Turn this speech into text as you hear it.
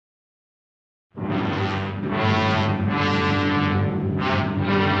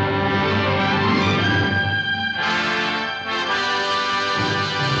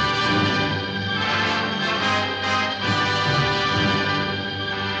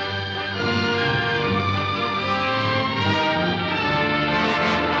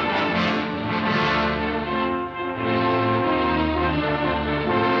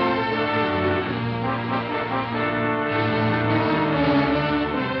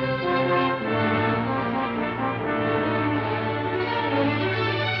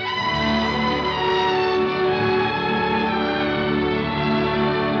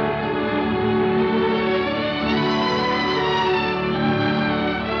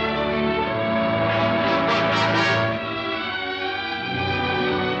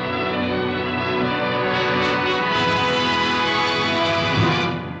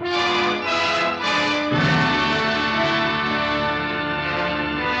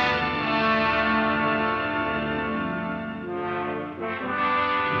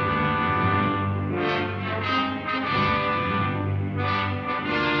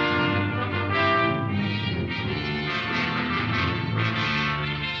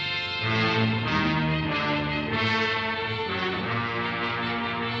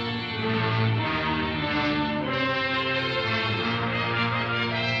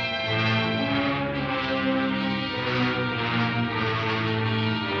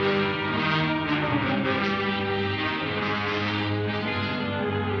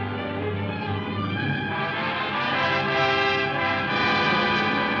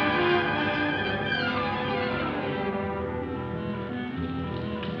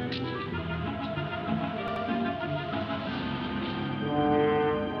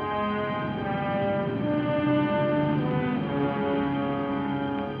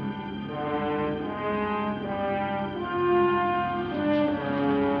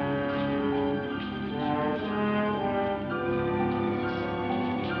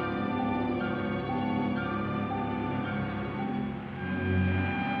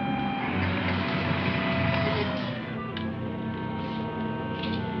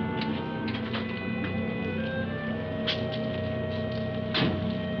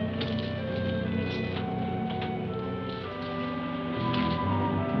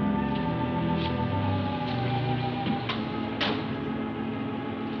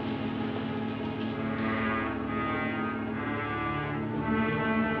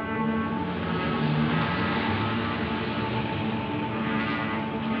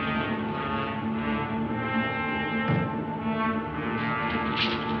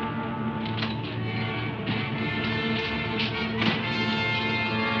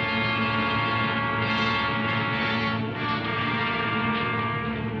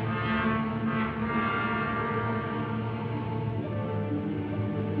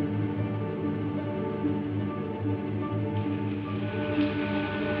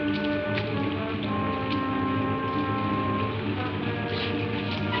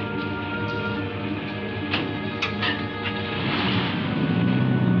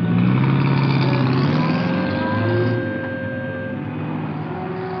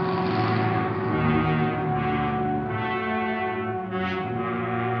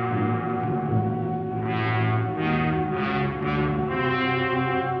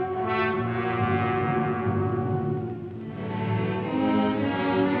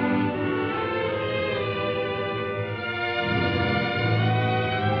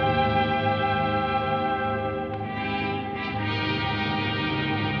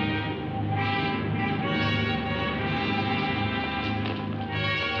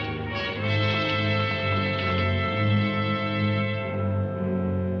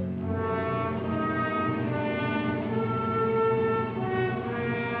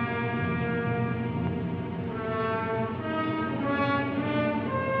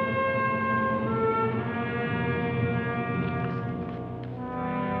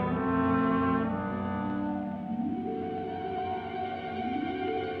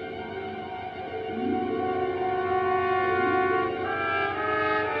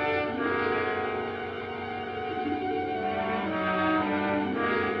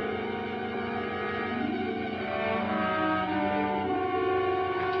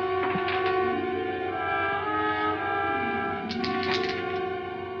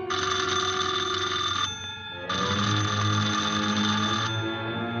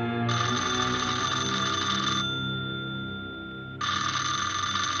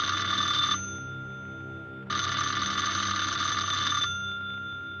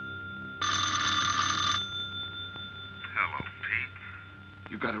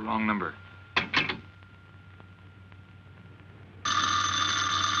Wrong number.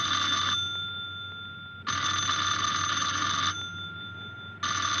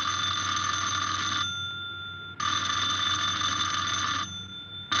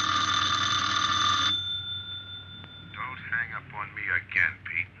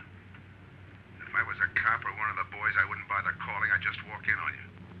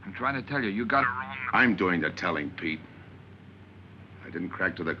 Trying to tell you, you got it wrong. I'm doing the telling, Pete. I didn't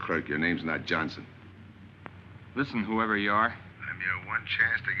crack to the clerk. Your name's not Johnson. Listen, whoever you are. I'm your one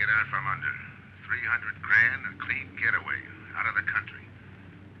chance to get out from under. 300 grand, a clean getaway, out of the country.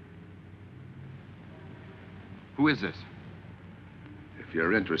 Who is this? If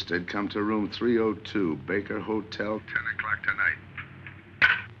you're interested, come to room 302, Baker Hotel. 10 o'clock tonight.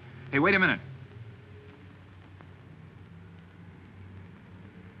 Hey, wait a minute.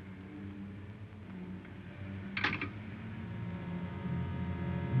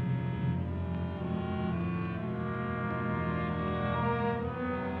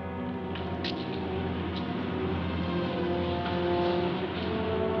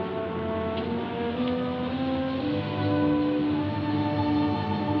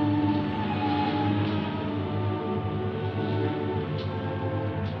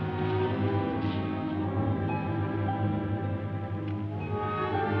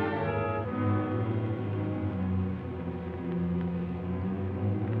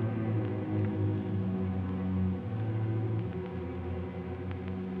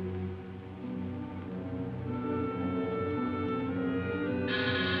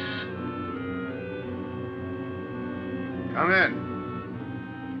 Come in.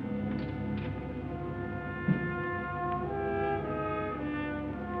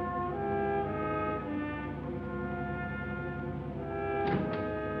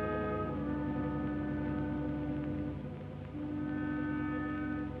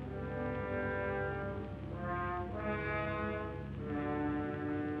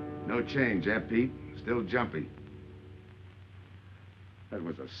 No change, eh, Pete? Still jumpy. That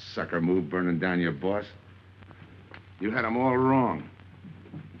was a sucker move, burning down your boss. You had him all wrong.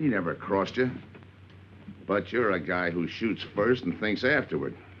 He never crossed you. But you're a guy who shoots first and thinks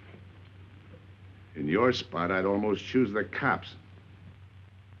afterward. In your spot, I'd almost choose the cops.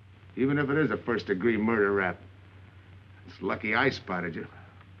 Even if it is a first-degree murder rap. It's lucky I spotted you.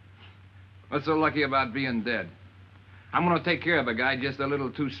 What's so lucky about being dead? I'm gonna take care of a guy just a little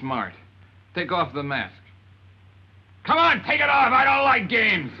too smart. Take off the mask. Come on, take it off! I don't like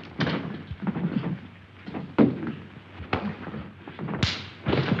games!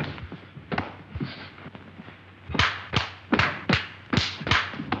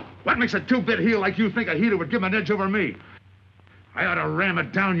 What makes a two-bit heel like you think a heater would give him an edge over me? I ought to ram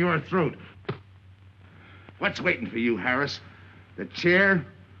it down your throat. What's waiting for you, Harris? The chair,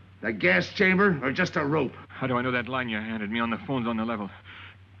 the gas chamber, or just a rope? How do I know that line you handed me on the phone's on the level?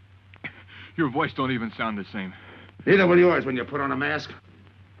 Your voice don't even sound the same. Neither will yours when you put on a mask.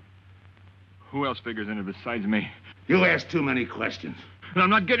 Who else figures in it besides me? You ask too many questions. And I'm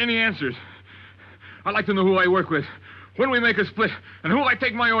not getting any answers. I'd like to know who I work with, when we make a split, and who I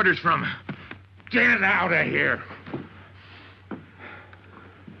take my orders from. Get out of here.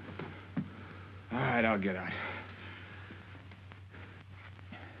 All right, I'll get out.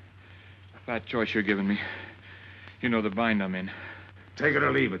 That choice you're giving me. You know the bind I'm in. Take it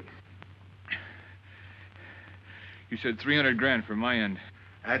or leave it. You said 300 grand for my end.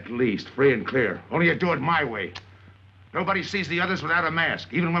 At least, free and clear. Only you do it my way. Nobody sees the others without a mask,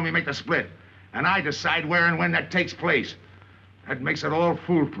 even when we make the split. And I decide where and when that takes place. That makes it all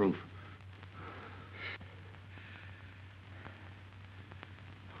foolproof.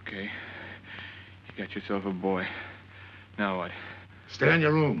 Okay. You got yourself a boy. Now what? Stay in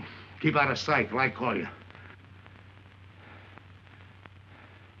your room. Keep out of sight till I call you.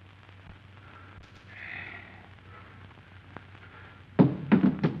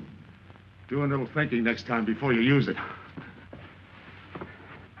 Do a little thinking next time before you use it.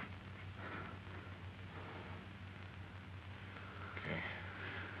 Okay.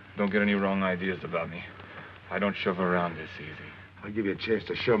 Don't get any wrong ideas about me. I don't shove around this easy. I'll give you a chance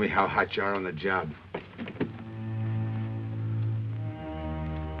to show me how hot you are on the job.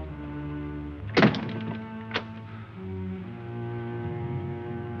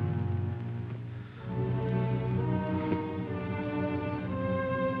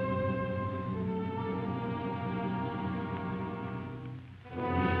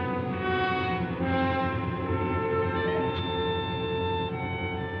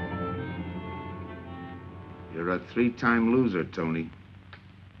 You're a three-time loser, Tony.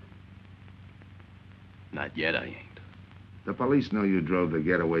 Not yet, I ain't. The police know you drove the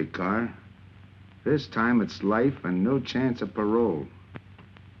getaway car. This time it's life and no chance of parole.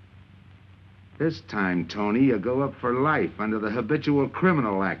 This time, Tony, you go up for life under the Habitual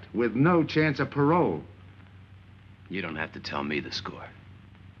Criminal Act with no chance of parole. You don't have to tell me the score.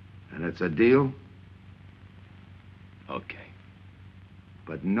 And it's a deal? Okay.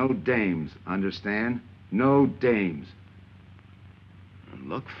 But no dames, understand? No dames. And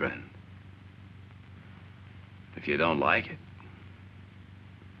look, friend, if you don't like it,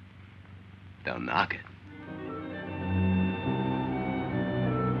 don't knock it.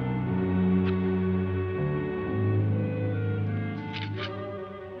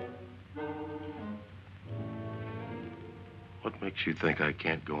 What makes you think I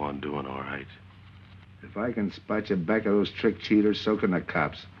can't go on doing all right? If I can spot you back of those trick cheaters, so can the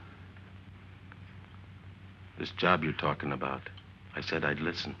cops. This job you're talking about, I said I'd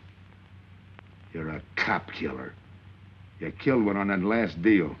listen. You're a cop killer. You killed one on that last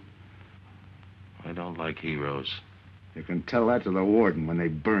deal. I don't like heroes. You can tell that to the warden when they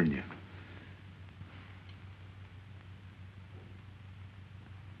burn you.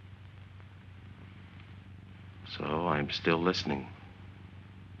 So I'm still listening.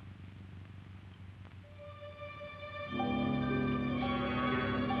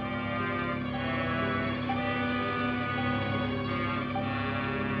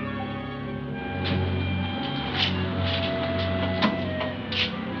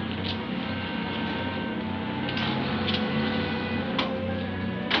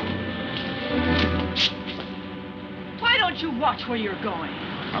 Why don't you watch where you're going?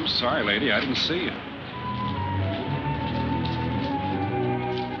 I'm sorry, lady. I didn't see you.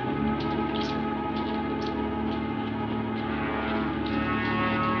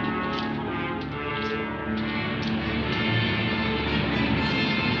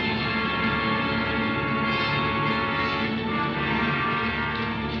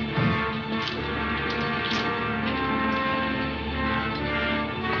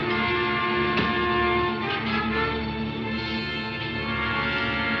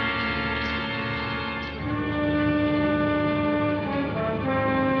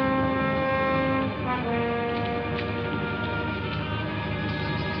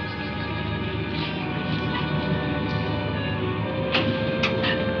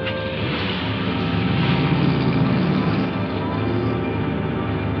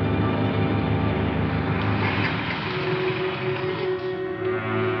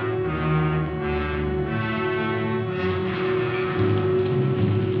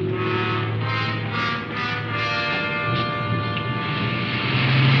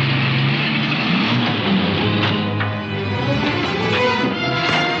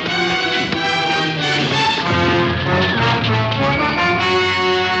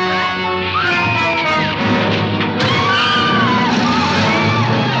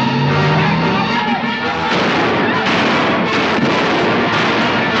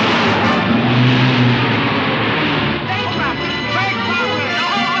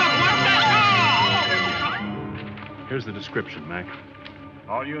 Here's the description, Mac.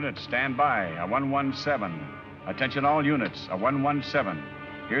 All units, stand by. A 117. Attention all units, a 117.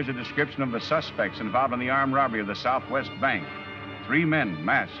 Here's a description of the suspects involved in the armed robbery of the Southwest Bank. 3 men,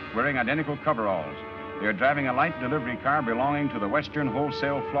 masked, wearing identical coveralls. They are driving a light delivery car belonging to the Western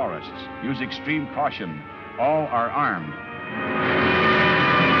Wholesale Florists. Use extreme caution. All are armed.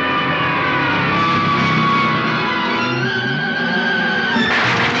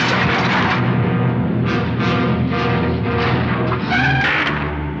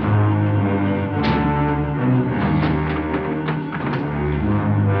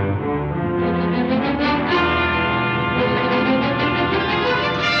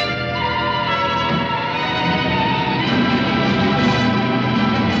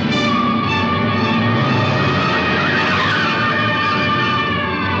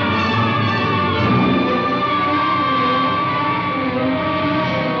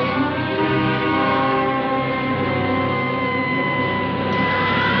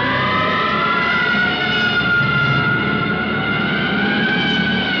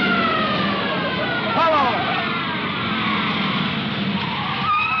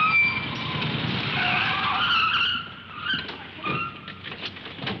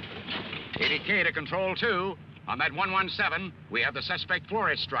 Control 2. On that 117, we have the suspect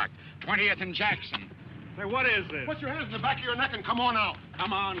florist struck. 20th and Jackson. Say, what is this? Put your hands in the back of your neck and come on out.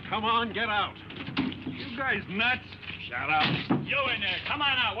 Come on, get out. You guys nuts? Shut up. You in there, come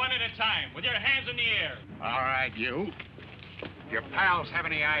on out, one at a time, with your hands in the air. All right, you. If your pals have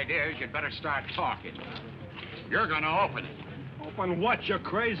any ideas, you'd better start talking. You're gonna open it. Open what? You're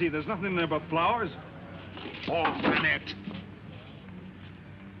crazy. There's nothing in there but flowers. Open it.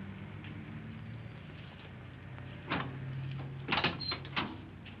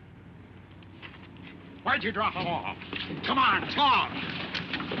 Why'd you drop them off? Come on, talk.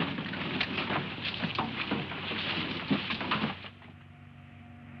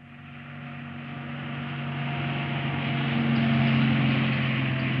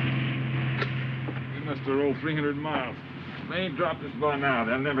 We must have rolled 300 miles. If they ain't dropped us by now,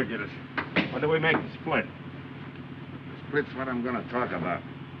 they'll never get us. When do we make the split? The split's what I'm gonna talk about.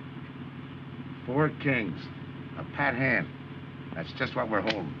 4 kings. A pat hand. That's just what we're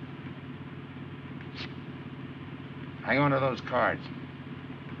holding. Hang on to those cards.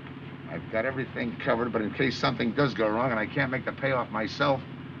 I've got everything covered, but in case something does go wrong and I can't make the payoff myself,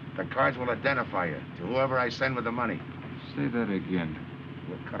 the cards will identify you to whoever I send with the money. Say that again.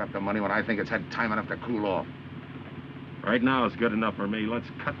 We'll cut up the money when I think it's had time enough to cool off. Right now is good enough for me. Let's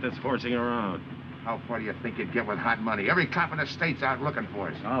cut this horsing around. How far do you think you'd get with hot money? Every cop in the state's out looking for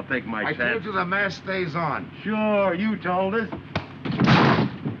us. I'll take my I chance. told you the mask stays on. Sure, you told us.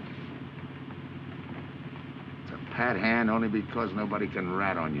 It's a pat hand only because nobody can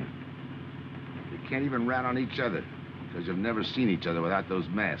rat on you. You can't even rat on each other because you've never seen each other without those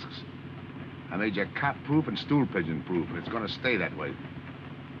masks. I made you cop-proof and stool pigeon-proof, and it's going to stay that way.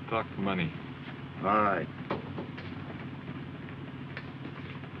 Talk money. All right.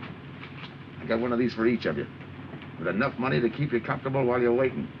 I got one of these for each of you. With enough money to keep you comfortable while you're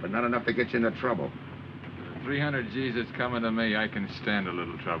waiting, but not enough to get you into trouble. 300 G's that's coming to me, I can stand a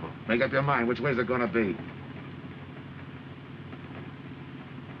little trouble. Make up your mind. Which way's it going to be?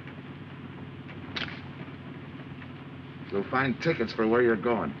 You'll find tickets for where you're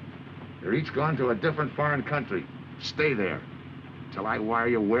going. You're each going to a different foreign country. Stay there till I wire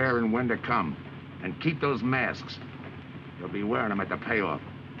you where and when to come. And keep those masks. You'll be wearing them at the payoff.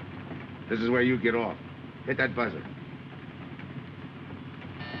 This is where you get off. Hit that buzzer.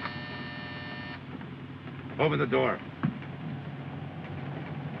 Open the door.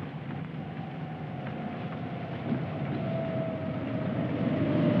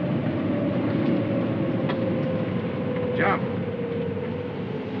 Jump.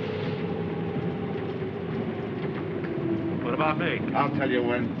 What about me? I'll tell you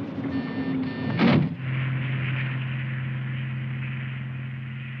when.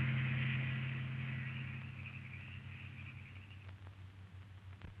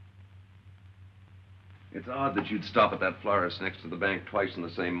 It's odd that you'd stop at that florist next to the bank twice in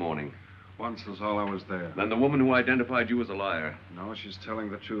the same morning. Once was all I was there. Then the woman who identified you as a liar. No, she's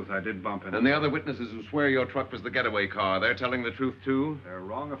telling the truth. I did bump into And the other witnesses who swear your truck was the getaway car, they're telling the truth, too? They're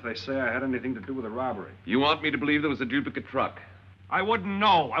wrong if they say I had anything to do with the robbery. You want me to believe there was a duplicate truck? I wouldn't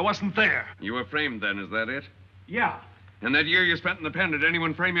know. I wasn't there. You were framed then, is that it? Yeah. And that year you spent in the pen, did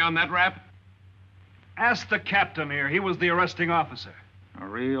anyone frame you on that rap? Ask the captain here. He was the arresting officer. A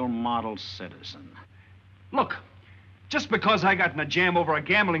real model citizen. Look, just because I got in a jam over a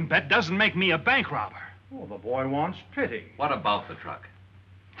gambling bet doesn't make me a bank robber. Oh, the boy wants pity. What about the truck?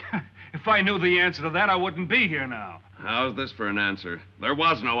 If I knew the answer to that, I wouldn't be here now. How's this for an answer? There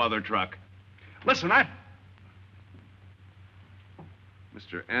was no other truck. Listen,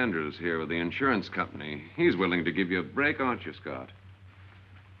 Mr. Andrews here with the insurance company. He's willing to give you a break, aren't you, Scott?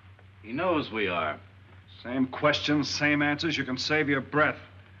 He knows we are. Same questions, same answers. You can save your breath.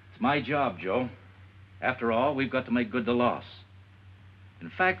 It's my job, Joe. After all, we've got to make good the loss. In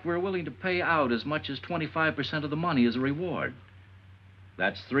fact, we're willing to pay out as much as 25% of the money as a reward.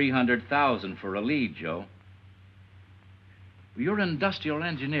 That's $300,000 for a lead, Joe. You're an industrial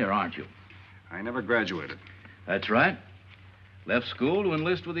engineer, aren't you? I never graduated. That's right. Left school to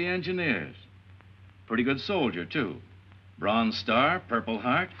enlist with the engineers. Pretty good soldier, too. Bronze Star, Purple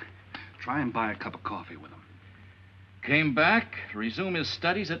Heart. Try and buy a cup of coffee with him. Came back to resume his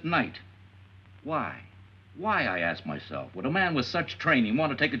studies at night. Why? Why, I ask myself, would a man with such training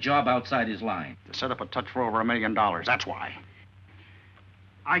want to take a job outside his line? To set up a touch for over $1 million, that's why.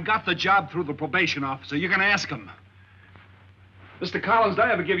 I got the job through the probation officer. You can ask him. Mr. Collins, did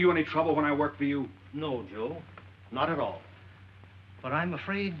I ever give you any trouble when I worked for you? No, Joe. Not at all. But I'm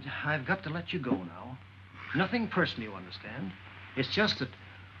afraid I've got to let you go now. Nothing personal, you understand. It's just that,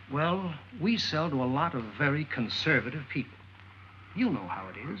 well, we sell to a lot of very conservative people. You know how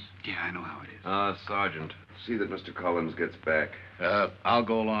it is. Yeah, I know how it is. Sergeant, see that Mr. Collins gets back. I'll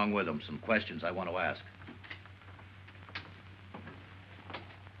go along with him. Some questions I want to ask.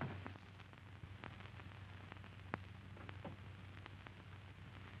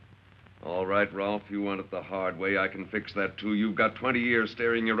 All right, Ralph, you want it the hard way. I can fix that, too. You've got 20 years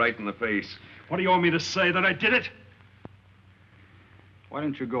staring you right in the face. What do you want me to say, that I did it? Why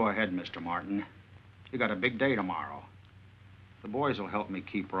don't you go ahead, Mr. Martin? You got a big day tomorrow. The boys will help me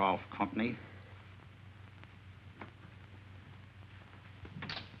keep Rolfe company.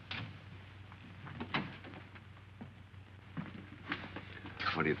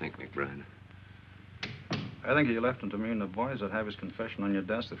 What do you think, McBride? I think you left him to me and the boys that have his confession on your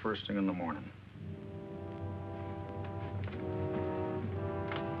desk the first thing in the morning.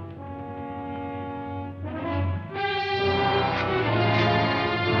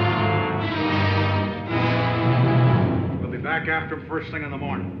 We'll be back after him first thing in the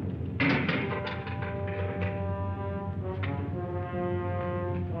morning.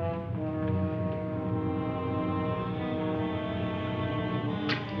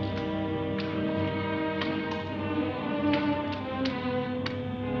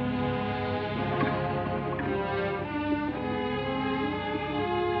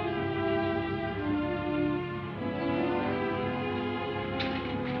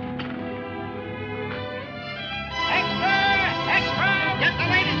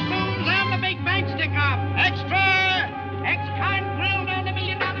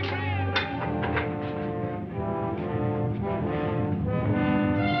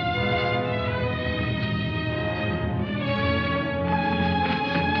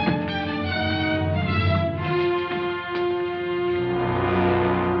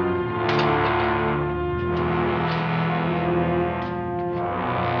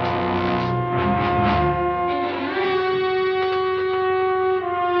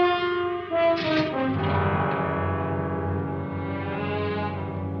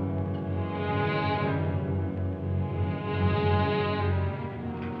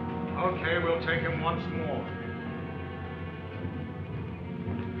 Take him once more.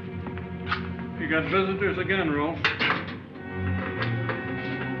 You got visitors again, Rolf.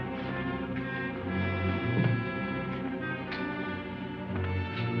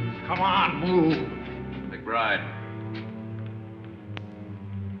 Come on, move. McBride.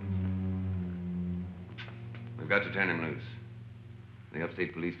 We've got to turn him loose. The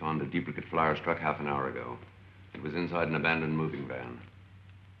upstate police found a duplicate flyer struck half an hour ago. It was inside an abandoned moving van.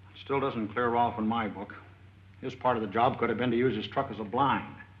 Still doesn't clear Rolf in my book. His part of the job could have been to use his truck as a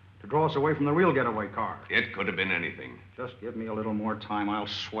blind, to draw us away from the real getaway car. It could have been anything. Just give me a little more time. I'll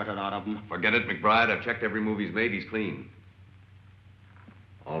sweat it out of him. Forget it, McBride. I've checked every move he's made. He's clean.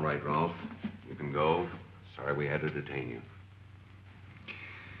 All right, Rolf. You can go. Sorry we had to detain you.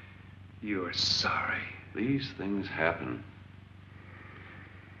 You're sorry. These things happen.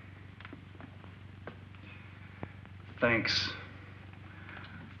 Thanks.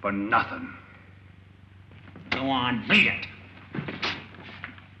 For nothing. Go on, beat it.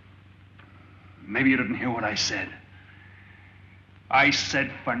 Maybe you didn't hear what I said. I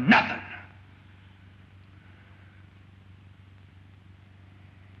said for nothing.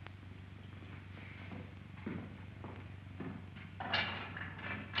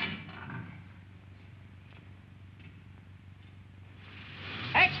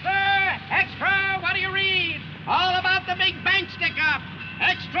 Extra! Extra! What do you read? All about the big bank stick-up.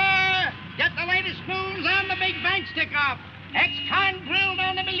 Extra! Get the latest news on the big bank stick-up. Ex-con drilled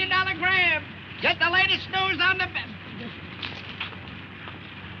on the $1 million grab. Get the latest news on the...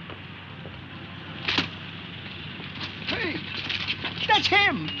 Hey, that's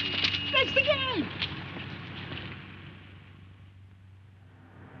him. That's the guy.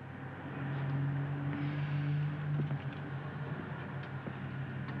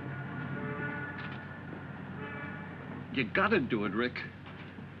 You gotta do it, Rick.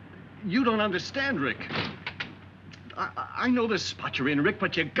 You don't understand, Rick. I know the spot you're in, Rick,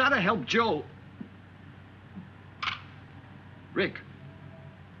 but you gotta help Joe. Rick.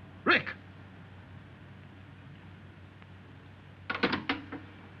 Rick!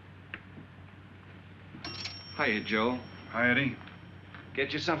 Hiya, Joe. Hi, Eddie.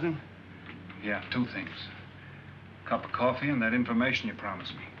 Get you something? Yeah, 2 things. A cup of coffee and that information you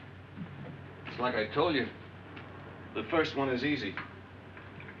promised me. It's like I told you. The first one is easy.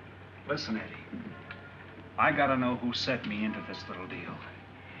 Listen, Eddie. I gotta know who set me into this little deal.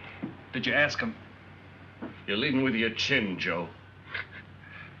 Did you ask him? You're leading with your chin, Joe.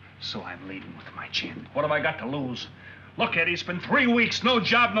 So I'm leading with my chin. What have I got to lose? Look, Eddie, it's been 3 weeks. No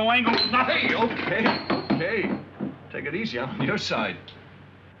job, no angle, nothing. Hey, okay. Take it easy. I'm on your side.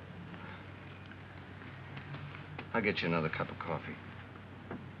 I'll get you another cup of coffee.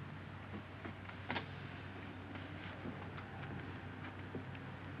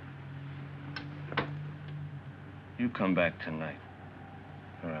 You come back tonight,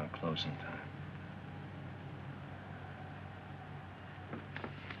 around closing time.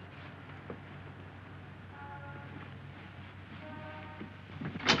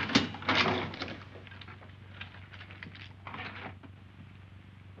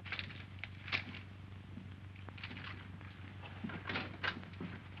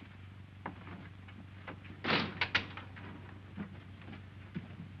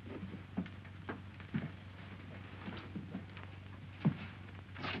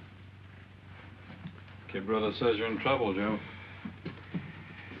 Your brother says you're in trouble, Joe.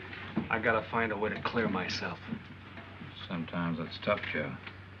 I gotta find a way to clear myself. Sometimes it's tough, Joe.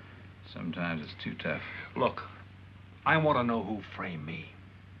 Sometimes it's too tough. Look, I want to know who framed me.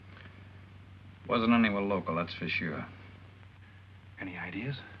 Wasn't anyone local, that's for sure. Any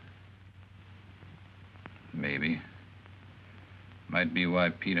ideas? Maybe. Might be why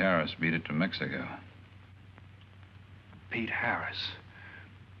Pete Harris beat it to Mexico. Pete Harris?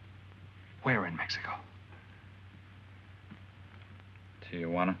 Where in Mexico?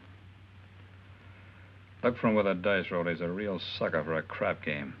 Tijuana. Look for him with a dice roll. He's a real sucker for a crap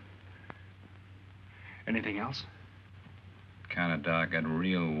game. Anything else? Kind of dark, got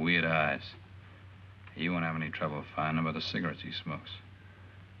real weird eyes. You won't have any trouble finding him by the cigarettes he smokes.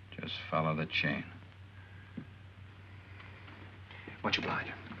 Just follow the chain. Much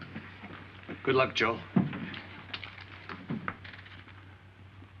obliged. Good luck, Joe.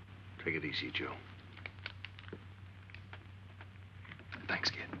 Take it easy, Joe. Thanks,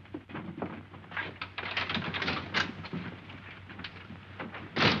 kid.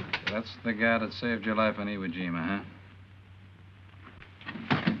 That's the guy that saved your life on Iwo Jima, huh?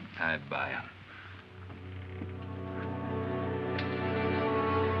 I buy him.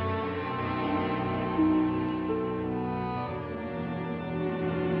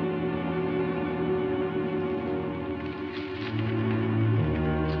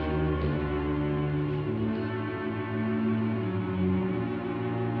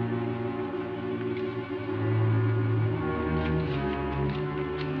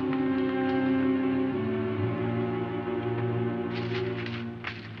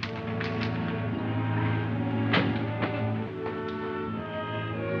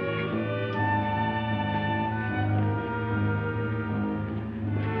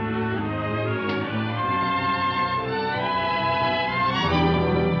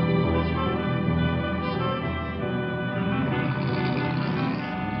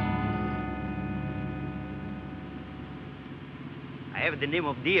 The name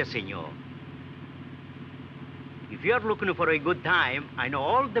of dear, senor. If you're looking for a good time, I know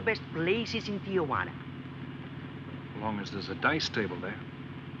all the best places in Tijuana. As long as there's a dice table there.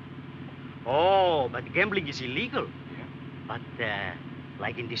 Oh, but gambling is illegal. Yeah. But,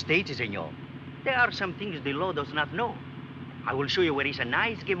 like in the States, senor, there are some things the law does not know. I will show you where is a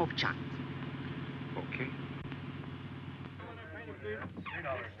nice game of chance. Okay.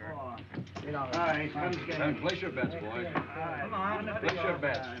 All right, Place your bets, boys. Come on. Place your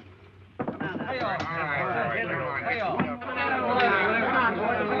bets. Hey, all right.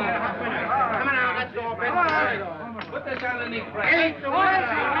 Come on now, let's go, Ben. Put this on the knee, Preston.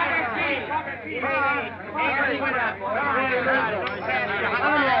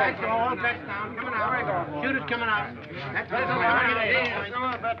 Shooter's coming out. That's all right.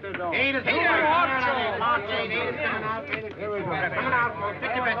 Eight is coming out, folks.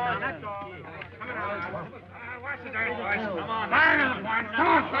 Pick your bets down, that's all. Coming out. Watch the dice, boys. Come on. Come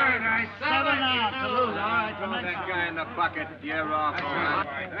on, fire, guys. 7 out to lose. All right, Throw that guy in the bucket. You're off.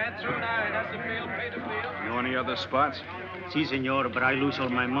 That's through 9. That's the field. Pay the field. You know any other spots? Si, senor, but I lose all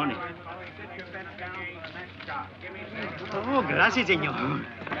my money. Oh, gracias, senor.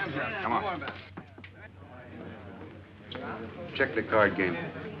 Come on. Check the card game.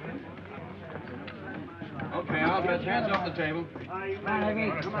 Okay, I'll bet. Hands off the table. Come on.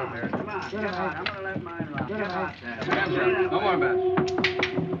 Get out. I'm going to let mine run. Get out. Hands up. No more bets.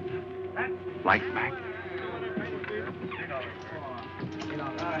 Light back.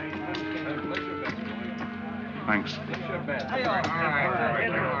 Thanks.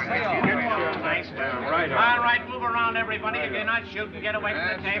 All right, move around, everybody. If you're not shooting, get away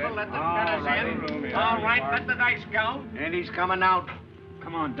from the table. Let the fellas in. All right, let the dice go. And he's coming out.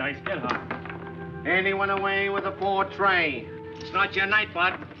 Come on, dice, get hot. And he went away with a 4 tray. It's not your night,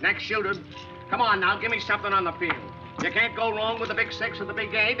 bud. Next shooter. Come on now, give me something on the field. You can't go wrong with the big 6 or the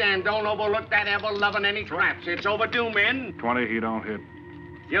big 8, and don't overlook that ever-loving any traps. It's overdue, men. 20, he don't hit.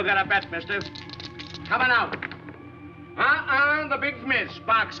 You got a bet, mister. Coming out. The big miss,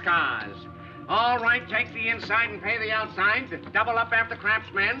 boxcars. All right, take the inside and pay the outside. Double up after craps,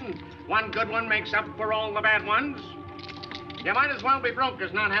 men. One good one makes up for all the bad ones. You might as well be broke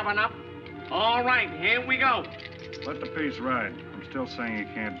as not have enough. All right, here we go. Let the piece ride. I'm still saying he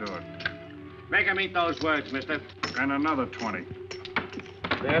can't do it. Make him eat those words, mister. And another 20.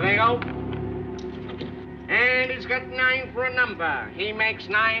 There they go. And he's got 9 for a number. He makes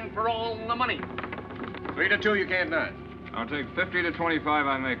 9 for all the money. 3 to 2, you can't none. I'll take 50 to 25,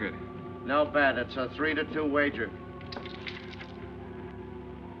 I make it. No bet. It's a 3 to 2 wager.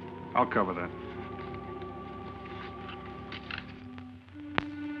 I'll cover that.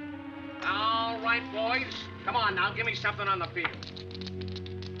 All right, boys. Come on now, give me something on the field.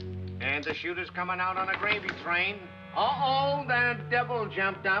 And the shooter's coming out on a gravy train. Uh-oh, the devil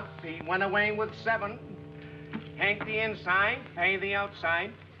jumped up. He went away with 7. Hank the inside, pay the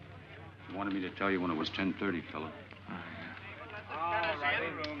outside. You wanted me to tell you when it was 10:30, fella.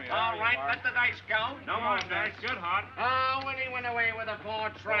 All right, let the dice go. No more dice. Good, Hot. Oh, and he went away with a 4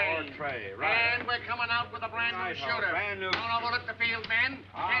 tray. 4 tray, right. And we're coming out with a brand new shooter. Brand new. Don't overlook the field, men.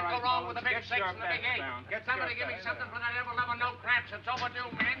 All Can't right, go wrong with the fellas, big 6 get and the your big 8. bets down. Get somebody give me something for that ever-loving no craps. It's overdue,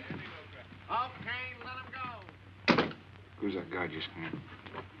 men. Okay, let him go. Who's that guy just come in?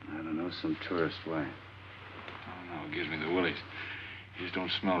 I don't know, some tourist. Why? Oh, no, it gives me the willies. He just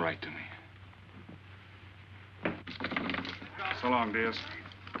don't smell right to me. So long, Diaz.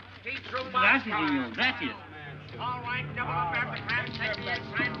 Gracias, señor. Gracias. All right, double up after craps. Take the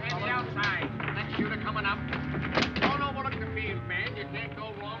inside, pay the outside. Next shooter coming up. Don't overlook the field, man. You can't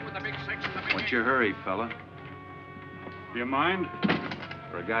go wrong with the big 6 and the big 8. What's your hurry, fella? You mind?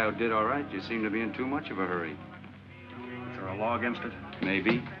 For a guy who did all right, you seem to be in too much of a hurry. Is there a law against it?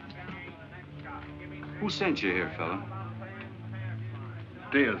 Maybe. Who sent you here, fella?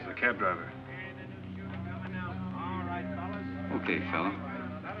 Diaz, the cab driver. Okay, fella.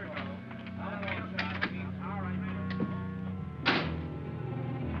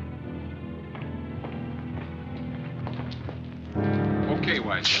 Okay,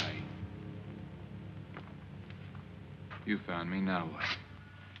 wise guy. You found me, now what?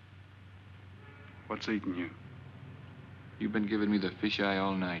 What's eating you? You've been giving me the fisheye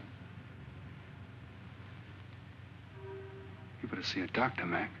all night. You better see a doctor,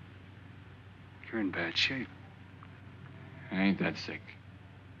 Mac. You're in bad shape. I ain't that sick.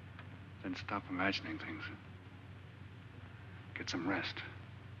 Then stop imagining things. Get some rest.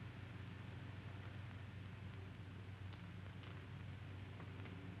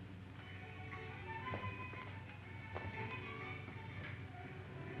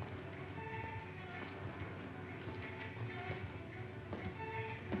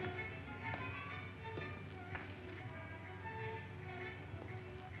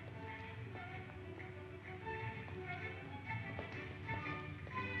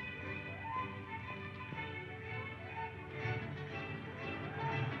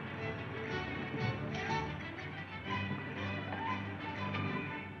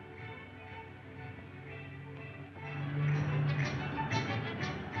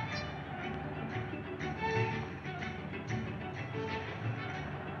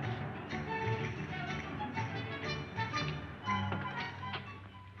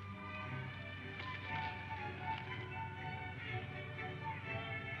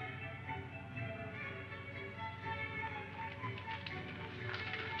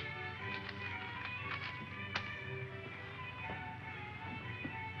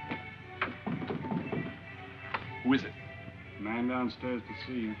 Who is it? Man downstairs to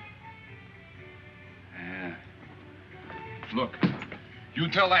see you. Yeah. Look, you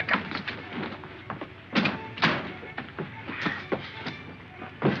tell that guy.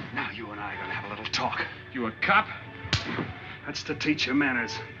 Now you and I are gonna have a little talk. You a cop? That's to teach you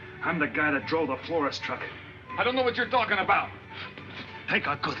manners. I'm the guy that drove the florist truck. I don't know what you're talking about. Take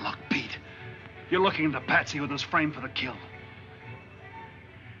a good look, Pete. You're looking at the patsy who was framed for the kill.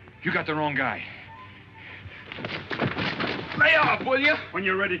 You got the wrong guy. Lay off, will you? When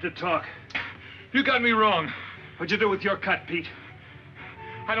you're ready to talk. You got me wrong. What'd you do with your cut, Pete?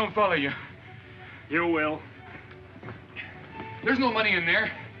 I don't follow you. You will. There's no money in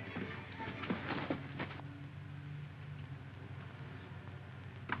there.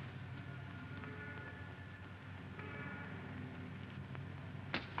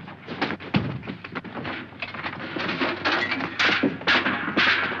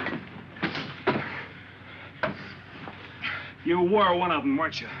 You were one of them,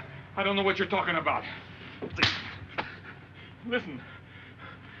 weren't you? I don't know what you're talking about. Listen,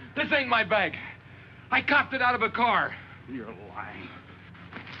 this ain't my bag. I copped it out of a car. You're lying.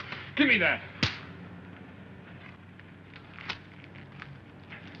 Give me that.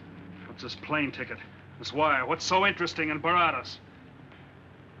 What's this plane ticket? This wire? What's so interesting in Baradas?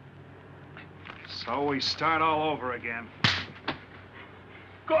 So we start all over again.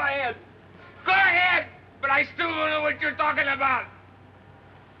 Go ahead. Go ahead! But I still don't know what you're talking about.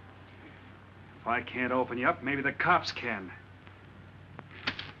 If I can't open you up, maybe the cops can.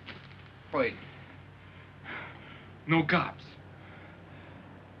 Wait. No cops.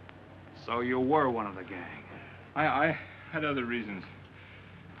 So you were one of the gang. I had other reasons.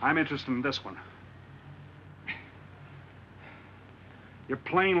 I'm interested in this one. Your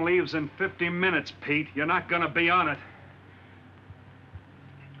plane leaves in 50 minutes, Pete. You're not gonna be on it.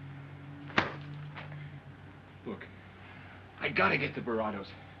 gotta get to Barados.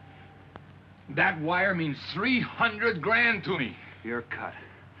 That wire means 300 grand to me. You're cut.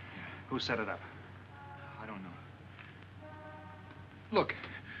 Who set it up? I don't know. Look,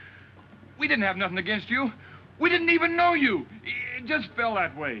 we didn't have nothing against you. We didn't even know you. It just fell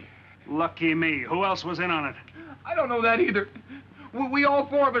that way. Lucky me. Who else was in on it? I don't know that either. We all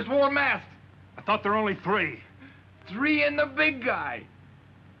four of us wore masks. I thought there were only 3. 3 and the big guy.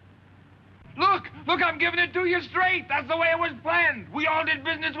 Look, I'm giving it to you straight. That's the way it was planned. We all did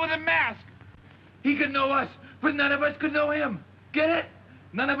business with a mask. He could know us, but none of us could know him. Get it?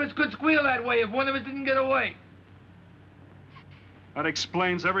 None of us could squeal that way if one of us didn't get away. That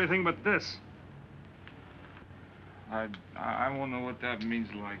explains everything but this. I won't know what that means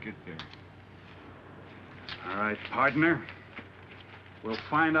till I get there. All right, partner. We'll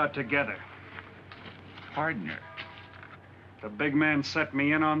find out together. Partner? The big man set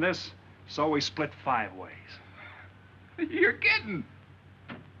me in on this, so we split 5 ways. You're kidding.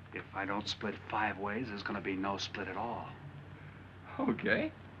 If I don't split 5 ways, there's gonna be no split at all.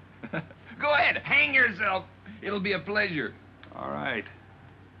 Okay. Go ahead, hang yourself. It'll be a pleasure. All right.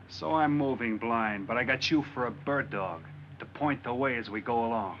 So I'm moving blind, but I got you for a bird dog to point the way as we go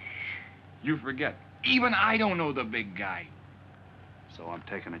along. You forget. Even I don't know the big guy. So I'm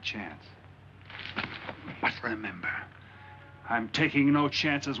taking a chance. But remember, I'm taking no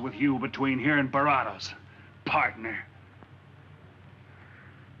chances with you between here and Barados, partner.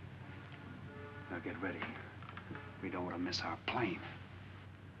 Now get ready. We don't want to miss our plane.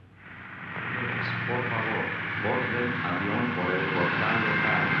 Por favor, borden avión por el portal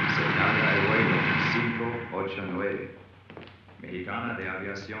local, señal de vuelo 589. Mexicana de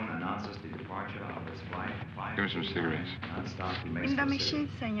Aviación announces the departure of its flight 5. Give me some cigarettes. Non-stop to In the Mexico machine,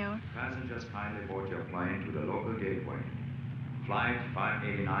 City. senor. Passengers kindly board your plane to the local gateway. Flight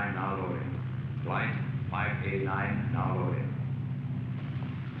 589 now loading. Flight 589 now loading.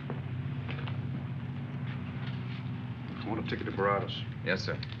 I want a ticket to Barados. Yes,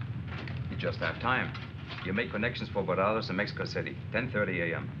 sir. You just have time. You make connections for Barados and Mexico City,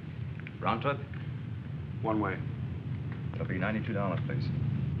 10:30 a.m. Round trip? One way. It'll be $92, please.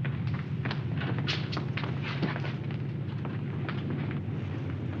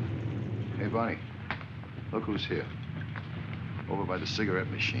 Hey, Bonnie. Look who's here. Over by the cigarette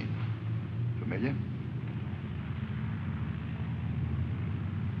machine. Familiar?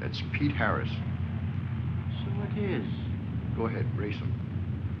 That's Pete Harris. So it is. Go ahead, race him.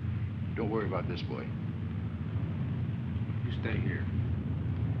 Don't worry about this boy. You stay here.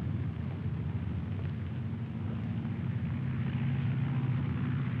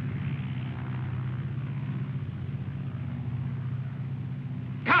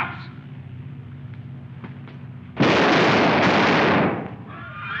 Cops!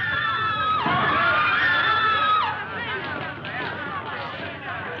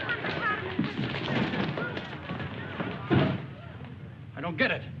 I don't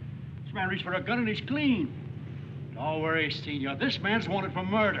get it. This man reached for a gun and he's clean. Don't worry, Senor. This man's wanted for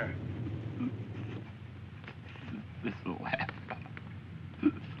murder. This will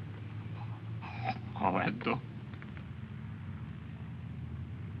happen. Orlando.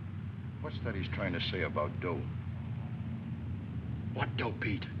 What's that he's trying to say about dough? What dough,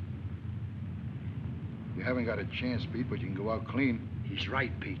 Pete? You haven't got a chance, Pete, but you can go out clean. He's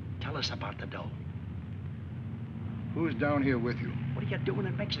right, Pete. Tell us about the dough. Who's down here with you? What are you doing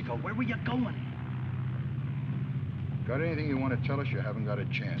in Mexico? Where were you going? Got anything you want to tell us? You haven't got a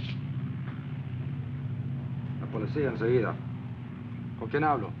chance. La policía enseguida. ¿Con quién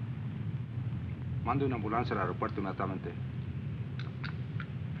hablo? Mande una ambulancia al aeropuerto inmediatamente.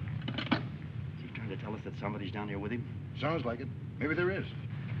 Is he trying to tell us that somebody's down here with him? Sounds like it. Maybe there is.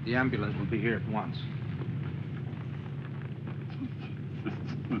 The ambulance will be here at once.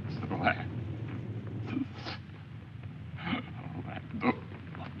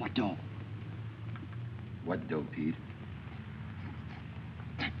 What dough? What dough, Pete?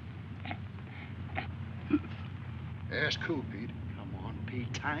 Ask who, Pete? Come on,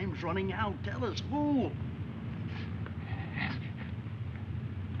 Pete. Time's running out. Tell us who.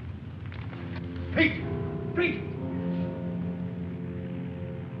 Pete! Pete!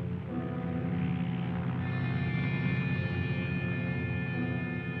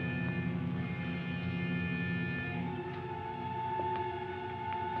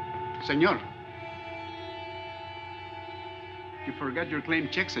 Senor. You forgot your claim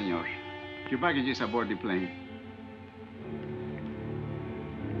check, senor. Your baggage is aboard the plane.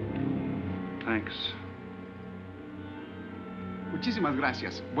 Thanks. Muchísimas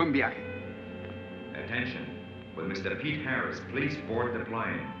gracias. Buen viaje. Attention. With Mr. Pete Harris, please board the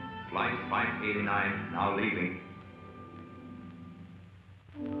plane. Flight 589 now leaving.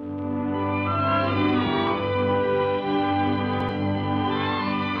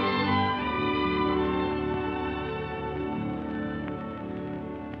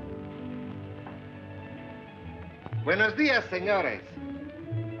 Buenos dias, senores.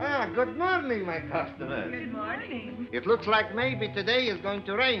 Ah, good morning, my customers. Good morning. It looks like maybe today is going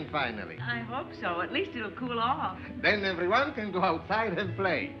to rain finally. I hope so. At least it'll cool off. Then everyone can go outside and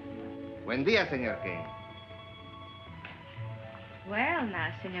play. Buen dia, Senor King. Well,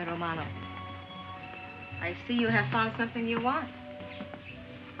 now, Senor Romano, I see you have found something you want.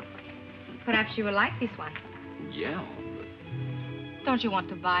 Perhaps you will like this one. Yeah, Don't you want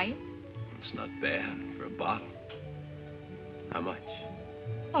to buy it? it's not bad for a bottle. How much?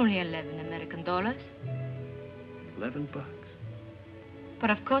 Only 11 American dollars. $11. But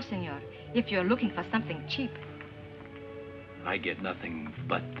of course, senor, if you're looking for something cheap, I get nothing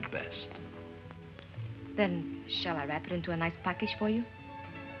but the best. then shall I wrap it into a nice package for you?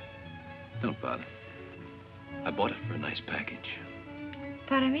 Don't bother. I bought it for a nice package.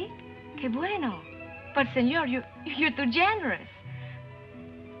 Para mí? Que bueno. But, senor, you're too generous.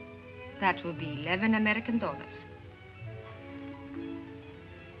 That will be 11 American dollars.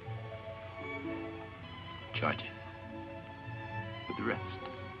 Charge it. With the rest.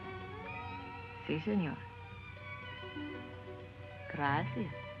 Si, senor.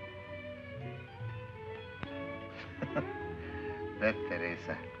 Gracias. That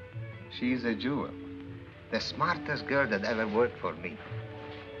Teresa, she's a jewel. The smartest girl that ever worked for me.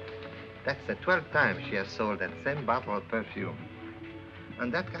 That's the 12th time she has sold that same bottle of perfume. On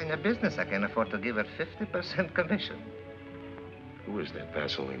that kind of business, I can afford to give her 50% commission. Who is that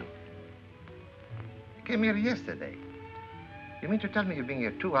Vaseline? He came here yesterday. You mean to tell me you've been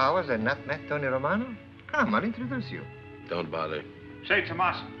here 2 hours and not met Tony Romano? Come, I'll introduce you. Don't bother. Say,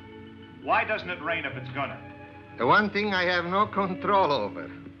 Tomas, why doesn't it rain if it's gonna? The one thing I have no control over,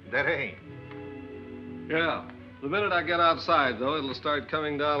 the rain. Yeah. The minute I get outside, though, it'll start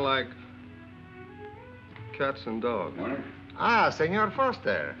coming down like cats and dogs. Morning. Ah, Senor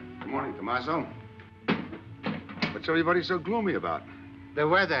Foster. Good morning, Tommaso. What's everybody so gloomy about? The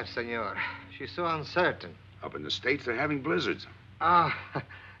weather, senor. She's so uncertain. Up in the States, they're having blizzards. Ah,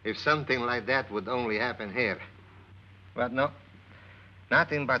 if something like that would only happen here. But no.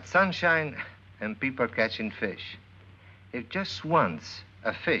 Nothing but sunshine and people catching fish. If just once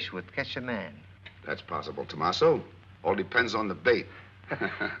a fish would catch a man. That's possible, Tommaso. All depends on the bait.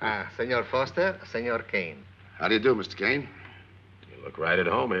 Senor Foster, Senor Kane. How do you do, Mr. Kane? You look right at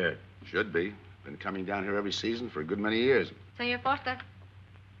home here. Should be. Been coming down here every season for a good many years. Senor Foster,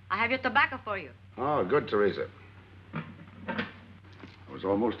 I have your tobacco for you. Oh, good, Teresa. I was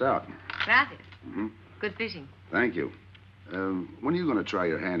almost out. Gracias. Mm-hmm. Good fishing. Thank you. When are you going to try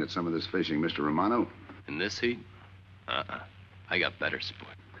your hand at some of this fishing, Mr. Romano? In this heat? I got better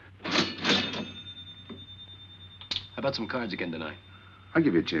sport. How about some cards again tonight? I'll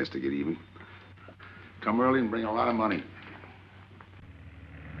give you a chance to get even. Come early and bring a lot of money.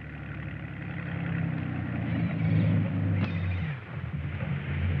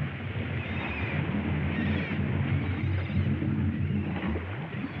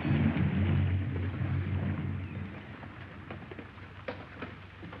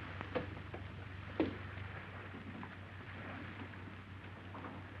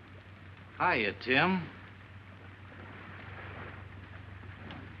 Hiya, Tim.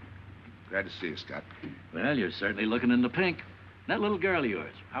 Glad to see you, Scott. Well, you're certainly looking in the pink. That little girl of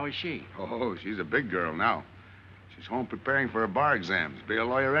yours, how is she? Oh, she's a big girl now. She's home preparing for her bar exams. Be a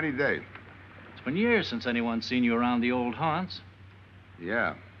lawyer any day. It's been years since anyone's seen you around the old haunts.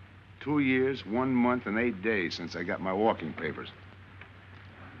 Yeah. 2 years, 1 month, and 8 days since I got my walking papers.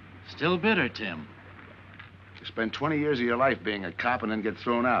 Still bitter, Tim. You spend 20 years of your life being a cop and then get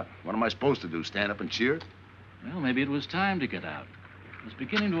thrown out. What am I supposed to do, stand up and cheer? Well, maybe it was time to get out. It was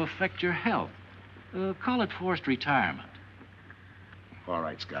beginning to affect your health. Call it forced retirement. All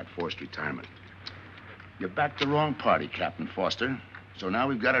right, Scott, forced retirement. You backed the wrong party, Captain Foster. So now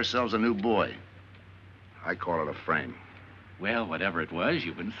we've got ourselves a new boy. I call it a frame. Well, whatever it was,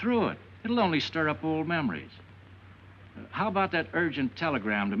 you've been through it. It'll only stir up old memories. How about that urgent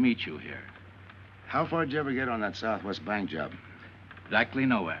telegram to meet you here? How far did you ever get on that Southwest Bank job? Exactly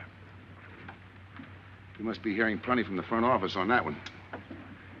nowhere. You must be hearing plenty from the front office on that one.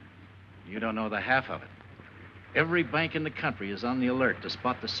 You don't know the half of it. Every bank in the country is on the alert to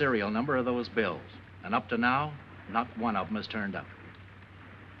spot the serial number of those bills. And up to now, not one of them has turned up.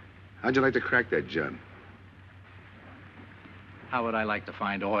 How'd you like to crack that job? How would I like to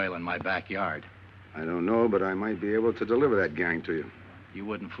find oil in my backyard? I don't know, but I might be able to deliver that gang to you. You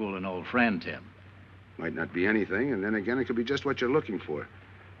wouldn't fool an old friend, Tim. Might not be anything, and then again, it could be just what you're looking for.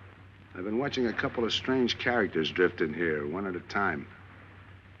 I've been watching a couple of strange characters drift in here, one at a time.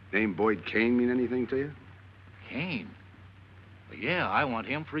 Name Boyd Kane mean anything to you? Kane? Well, yeah, I want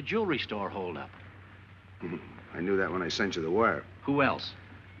him for a jewelry store holdup. I knew that when I sent you the wire. Who else?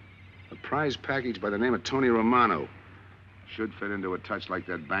 A prize package by the name of Tony Romano. Should fit into a touch like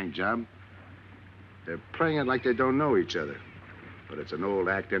that bank job. They're playing it like they don't know each other. But it's an old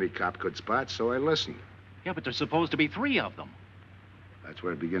act any cop could spot, so I listened. Yeah, but there's supposed to be 3 of them. That's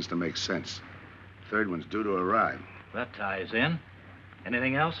where it begins to make sense. Third one's due to arrive. That ties in.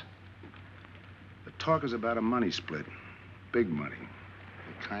 Anything else? The talk is about a money split. Big money.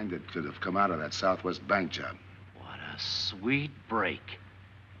 The kind that could have come out of that Southwest bank job. What a sweet break.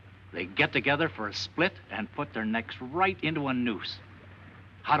 They get together for a split and put their necks right into a noose.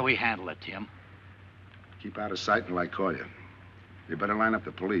 How do we handle it, Tim? Keep out of sight until I call you. You better line up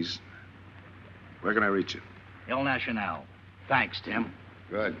the police. Where can I reach you? El Nacional. Thanks, Tim.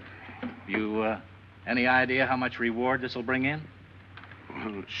 Good. You, any idea how much reward this will bring in?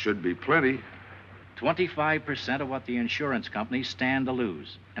 Well, it should be plenty. 25% of what the insurance companies stand to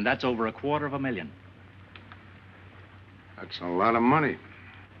lose. And that's over $250,000. That's a lot of money.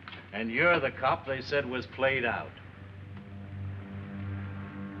 And you're the cop they said was played out.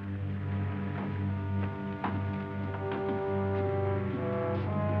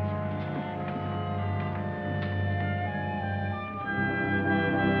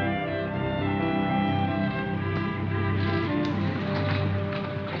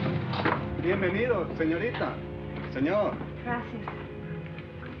 Bienvenido, señorita. Señor. Gracias.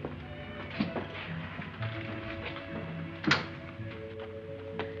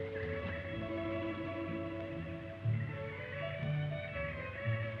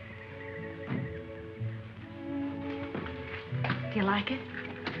 Do you like it?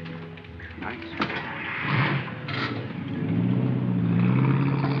 Nice.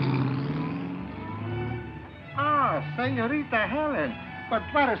 Ah, señorita Helen. But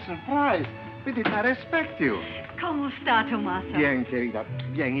what a surprise. We did not expect you. ¿Cómo está, Tomaso? Bien, querida.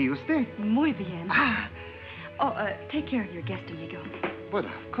 Bien, ¿y usted? Muy bien. Oh, take care of your guest, amigo. But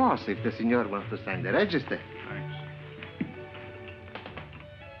of course, if the senor wants to sign the register. Thanks.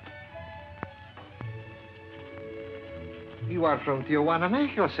 You are from Tijuana,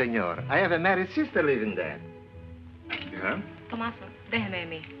 Mexico, senor. I have a married sister living there. Yeah? Tomaso, déjeme a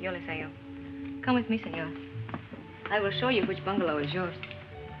mí. Yo le enseño. Come with me, senor. I will show you which bungalow is yours.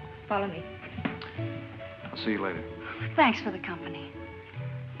 Follow me. I'll see you later. Thanks for the company.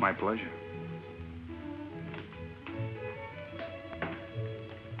 My pleasure.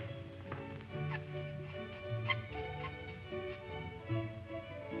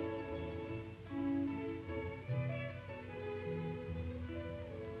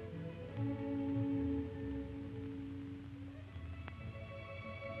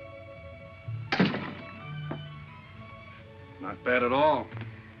 Not bad at all.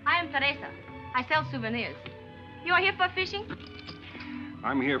 I am Teresa. I sell souvenirs. You are here for fishing?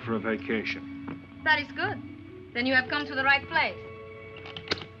 I'm here for a vacation. That is good. Then you have come to the right place.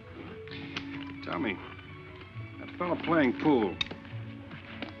 Tell me, that fellow playing pool,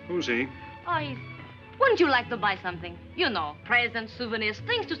 who's he? Oh, he's... Wouldn't you like to buy something? You know, presents, souvenirs,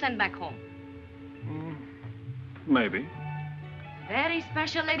 things to send back home. Maybe. Very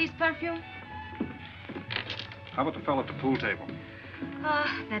special ladies' perfume. How about the fellow at the pool table?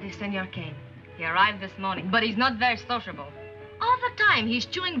 Ah, that is Senor Kane. He arrived this morning, but he's not very sociable. All the time, he's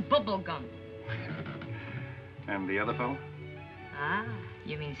chewing bubble gum. And the other fellow? Ah,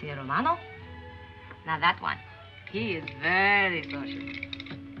 you mean Senor Romano? Now, that one. He is very sociable.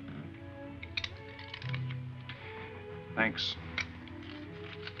 Thanks.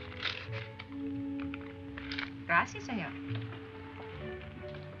 Gracias, senor.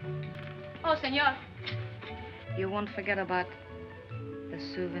 Oh, senor. You won't forget about the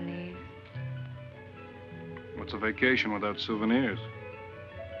souvenirs. What's a vacation without souvenirs?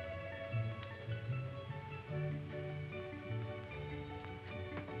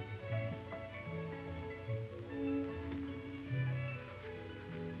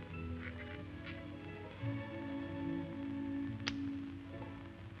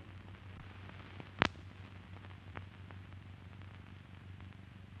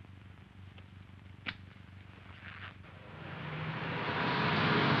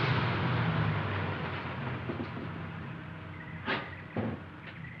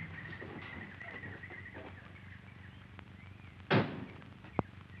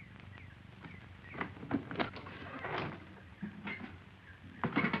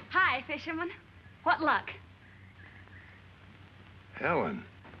 Hi, fisherman. What luck? Helen.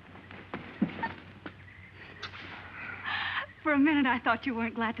 For a minute, I thought you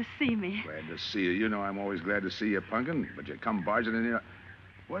weren't glad to see me. Glad to see you. You know I'm always glad to see you, Punkin, but you come barging in here.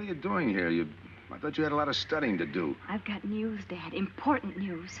 What are you doing here? You I thought you had a lot of studying to do. I've got news, Dad. Important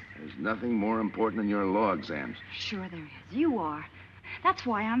news. There's nothing more important than your law exams. Sure there is. You are. That's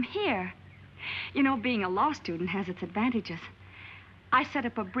why I'm here. You know, being a law student has its advantages. I set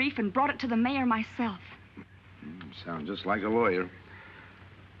up a brief and brought it to the mayor myself. You sound just like a lawyer.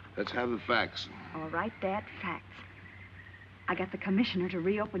 Let's have the facts. All right, Dad, facts. I got the commissioner to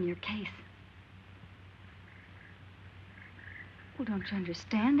reopen your case. Well, don't you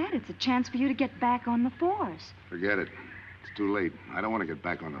understand that? It's a chance for you to get back on the force. Forget it. It's too late. I don't want to get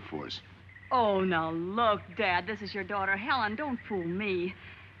back on the force. Oh, now look, Dad, this is your daughter, Helen. Don't fool me.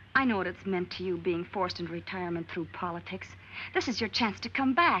 I know what it's meant to you being forced into retirement through politics. This is your chance to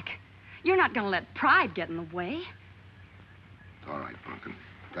come back. You're not going to let pride get in the way. All right, Pumpkin.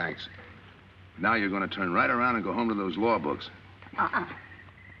 Thanks. Now you're going to turn right around and go home to those law books. Uh-uh.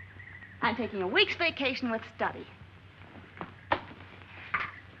 I'm taking a week's vacation with study.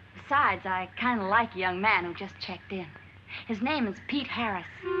 Besides, I kind of like a young man who just checked in. His name is Pete Harris.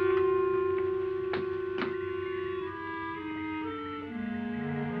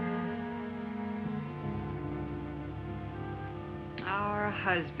 Our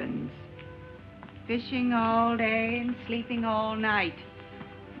husbands. Fishing all day and sleeping all night.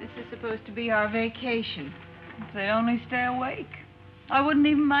 This is supposed to be our vacation. If they only stay awake. I wouldn't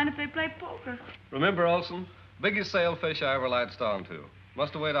even mind if they played poker. Remember, Olson, biggest sailfish I ever latched onto.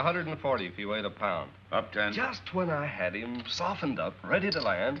 Must have weighed 140 if he weighed a pound. Up 10. Just when I had him softened up, ready to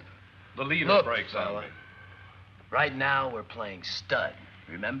land, the leader Look, breaks on fella. me. Right now, we're playing stud,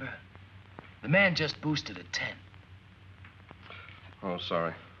 remember? The man just boosted a 10. Oh,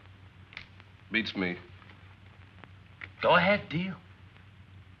 sorry. Beats me. Go ahead, deal.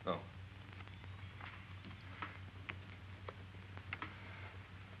 Oh.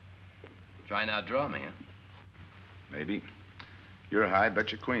 Try and outdraw me, huh? Maybe. You're high,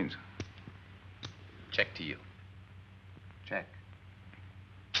 bet your queens. Check to you. Check.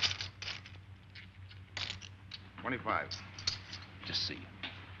 25. Just see you.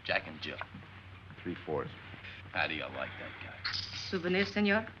 Jack and Jill. 3/4. How do you like that guy? Souvenir,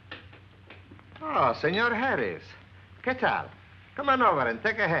 senor? Oh, Senor Harris. ¿Qué tal? Come on over and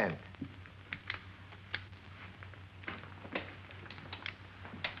take a hand.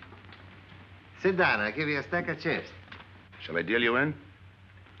 Sit down. I'll give you a stack of chips. Shall I deal you in?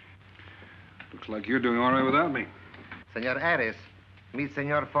 Looks like you're doing all right without me. Senor Harris, meet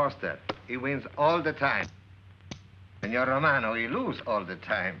Senor Foster. He wins all the time. Senor Romano, he loses all the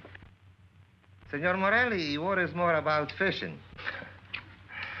time. Senor Morelli, he worries more about fishing.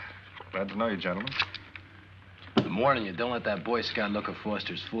 Glad to know you, gentlemen. I'm warning you, don't let that Boy Scout look of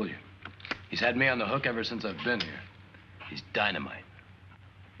Foster's fool you. He's had me on the hook ever since I've been here. He's dynamite.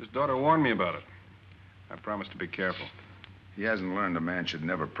 His daughter warned me about it. I promised to be careful. He hasn't learned a man should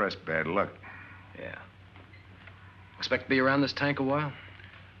never press bad luck. Yeah. Expect to be around this tank a while?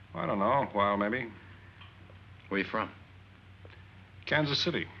 I don't know, a while maybe. Where you from? Kansas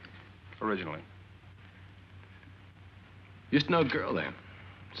City, originally. Used to know a girl there.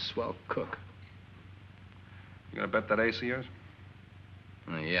 Swell cook. You gonna bet that ace of yours?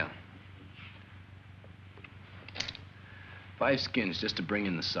 Yeah. 5 skins just to bring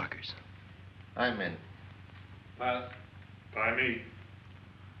in the suckers. I'm in. Pass. By me.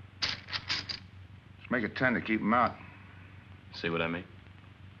 Let's make it 10 to keep him out. See what I mean?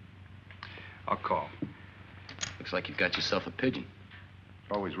 I'll call. Looks like you've got yourself a pigeon.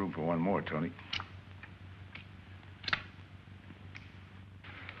 Always room for one more, Tony.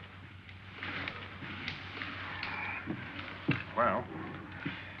 Well,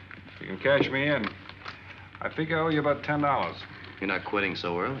 if you can cash me in, I think I owe you about $10. You're not quitting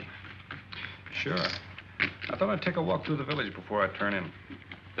so early. Sure. I thought I'd take a walk through the village before I turn in.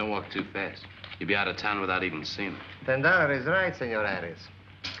 Don't walk too fast. You'll be out of town without even seeing it. $10 is right, Senor Harris.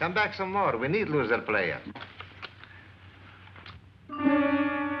 Come back some more. We need loser player.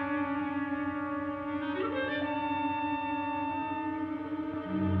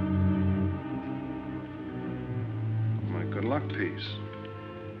 My good luck piece.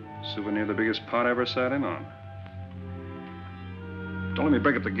 Souvenir the biggest pot I ever sat in on. Don't let me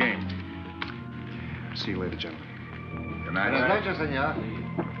break up the game. See you later, gentlemen. Good night. Buenas noches, senor.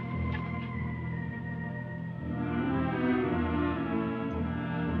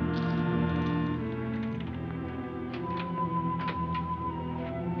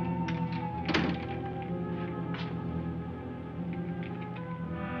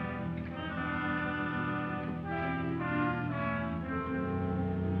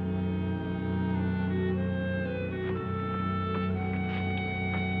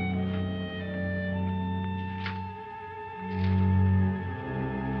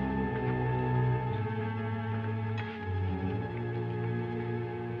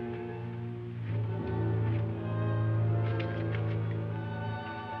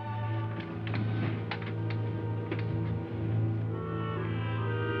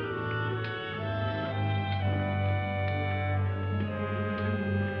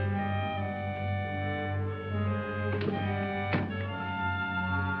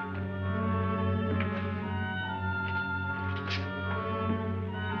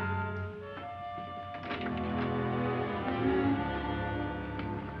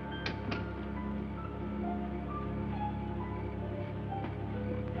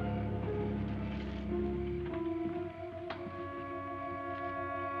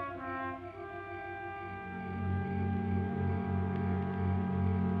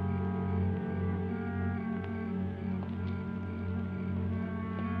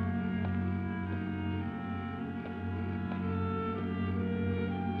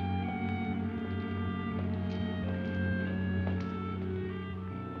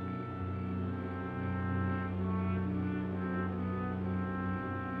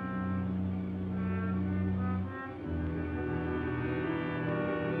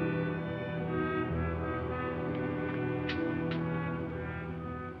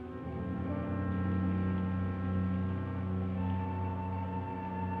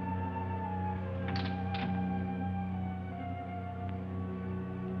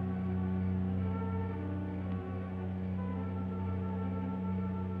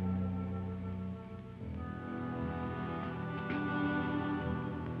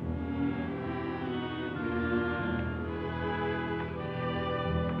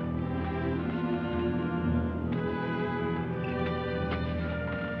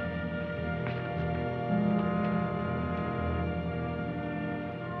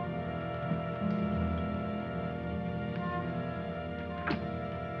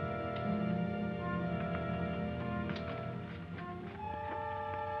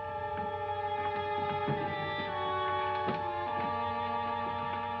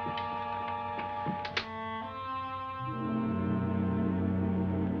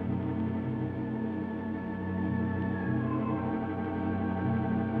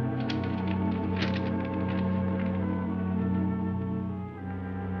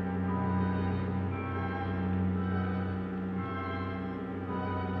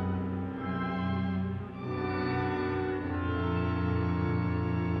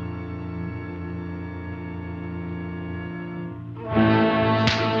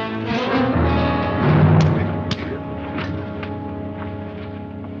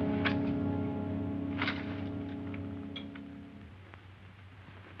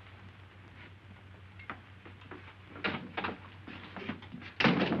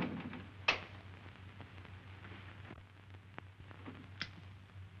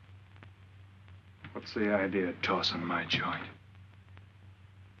 What's the idea of tossing my joint?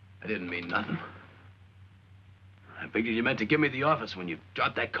 I didn't mean nothing. I figured you meant to give me the office when you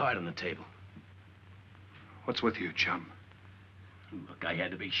dropped that card on the table. What's with you, chum? Look, I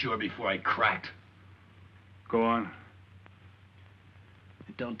had to be sure before I cracked. Go on.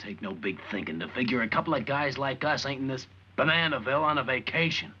 It don't take no big thinking to figure a couple of guys like us ain't in this Bananaville on a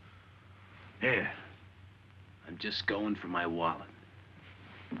vacation. Here, I'm just going for my wallet.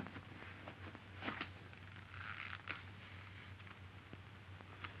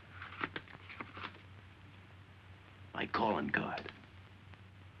 My calling card.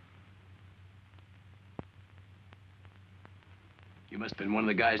 You must have been one of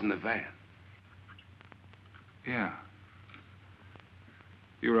the guys in the van. Yeah.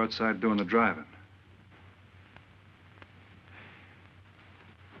 You were outside doing the driving.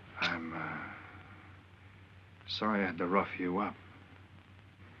 I'm, sorry I had to rough you up.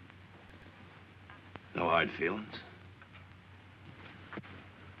 No hard feelings.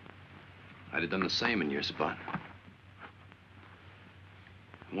 I'd have done the same in your spot.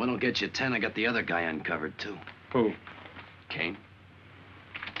 One will get you 10. I got the other guy uncovered, too. Who? Kane.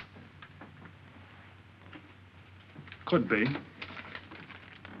 Could be.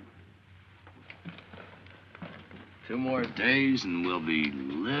 2 more days and we'll be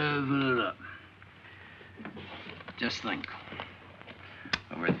living it up. Just think.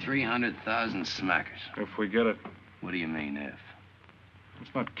 Over 300,000 smackers. If we get it. What do you mean, if?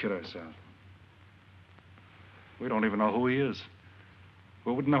 Let's not kid ourselves. We don't even know who he is.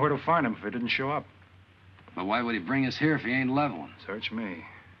 We wouldn't know where to find him if he didn't show up. But why would he bring us here if he ain't leveling? Search me.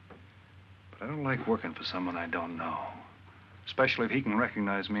 But I don't like working for someone I don't know. Especially if he can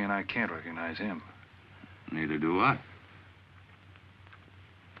recognize me and I can't recognize him. Neither do I.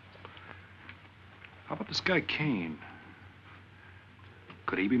 How about this guy Kane?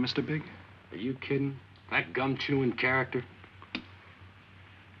 Could he be Mr. Big? Are you kidding? That gum-chewing character?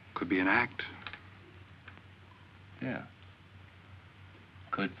 Could be an act. Yeah.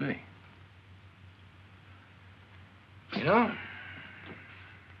 Could be. You know,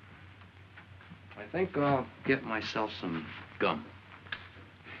 I think I'll get myself some gum.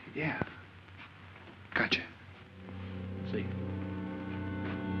 Yeah. Gotcha. See.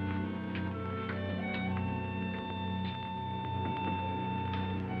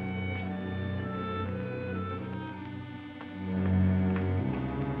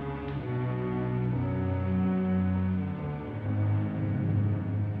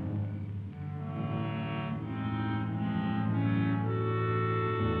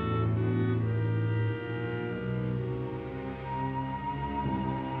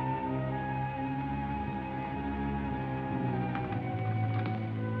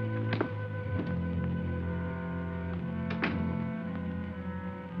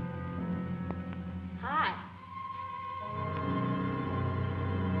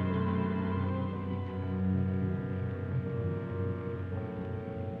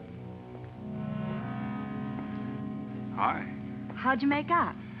 Hi. How'd you make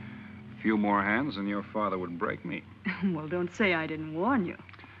out? A few more hands and your father would break me. Well, don't say I didn't warn you.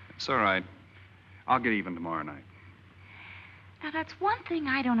 It's all right. I'll get even tomorrow night. Now, that's one thing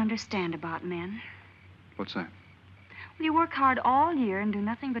I don't understand about men. What's that? Well, you work hard all year and do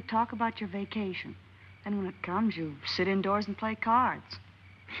nothing but talk about your vacation. Then when it comes, you sit indoors and play cards.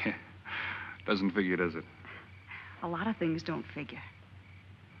 Yeah. Doesn't figure, does it? A lot of things don't figure.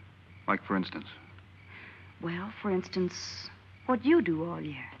 Like, for instance? Well, for instance, what you do all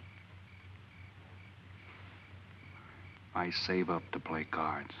year. I save up to play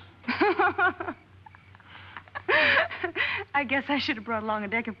cards. I guess I should have brought along a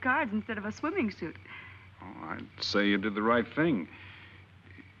deck of cards instead of a swimming suit. Oh, I'd say you did the right thing.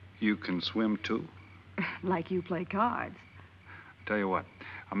 You can swim, too? Like you play cards. Tell you what,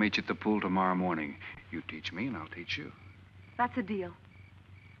 I'll meet you at the pool tomorrow morning. You teach me and I'll teach you. That's a deal.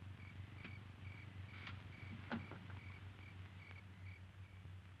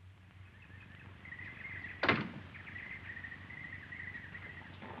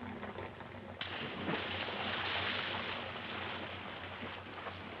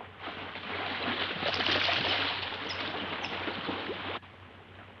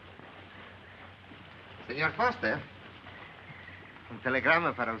 Señor Foster. Un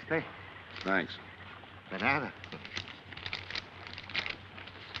telegrama para usted. Thanks. De nada.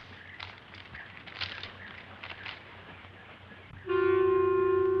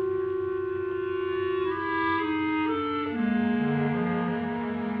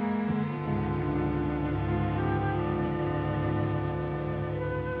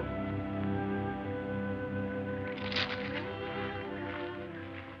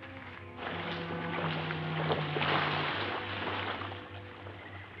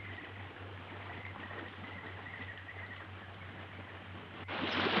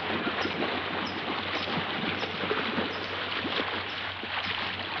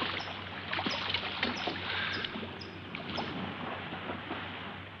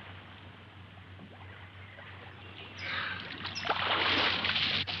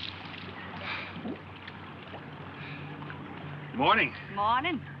 Morning.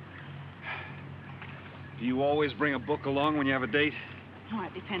 Morning. Do you always bring a book along when you have a date? Well,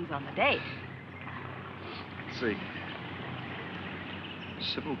 it depends on the date. Let's see.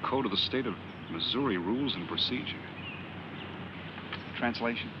 Civil Code of the State of Missouri Rules and Procedure.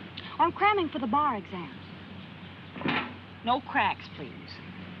 Translation? I'm cramming for the bar exams. No cracks, please.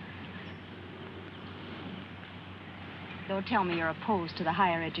 Don't tell me you're opposed to the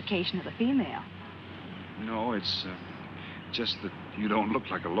higher education of the female. No, it's just that you don't look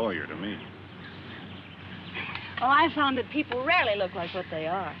like a lawyer to me. Well, I found that people rarely look like what they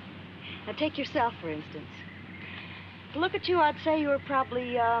are. Now, take yourself, for instance. To look at you, I'd say you were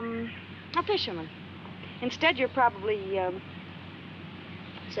probably, a fisherman. Instead, you're probably,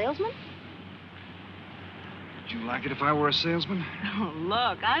 salesman? Would you like it if I were a salesman? Oh,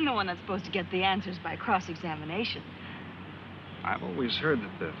 look, I'm the one that's supposed to get the answers by cross-examination. I've always heard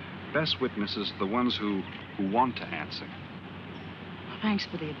that the best witnesses are the ones who want to answer. Thanks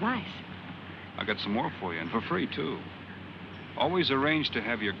for the advice. I got some more for you, and for free, too. Always arrange to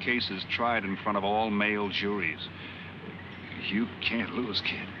have your cases tried in front of all male juries. You can't lose,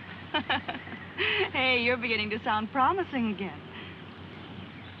 kid. Hey, you're beginning to sound promising again.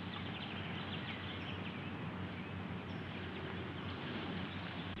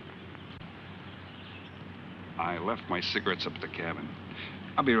 I left my cigarettes up at the cabin.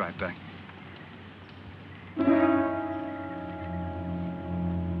 I'll be right back.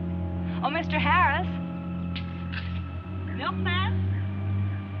 Oh, Mr. Harris. Milkman?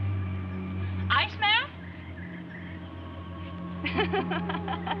 Iceman?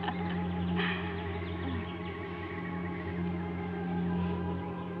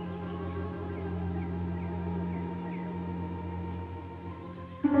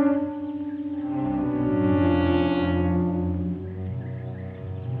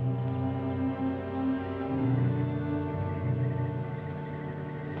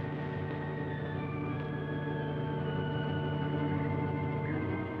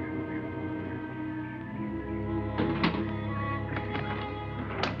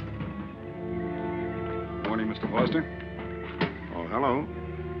 Morning, Mr. Foster. Oh, hello.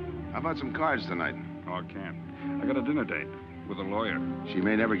 How about some cards tonight? Oh, I can't. I got a dinner date with a lawyer. She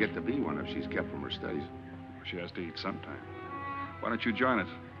may never get to be one if she's kept from her studies. She has to eat sometime. Why don't you join us?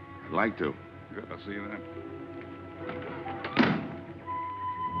 I'd like to. Good, I'll see you then.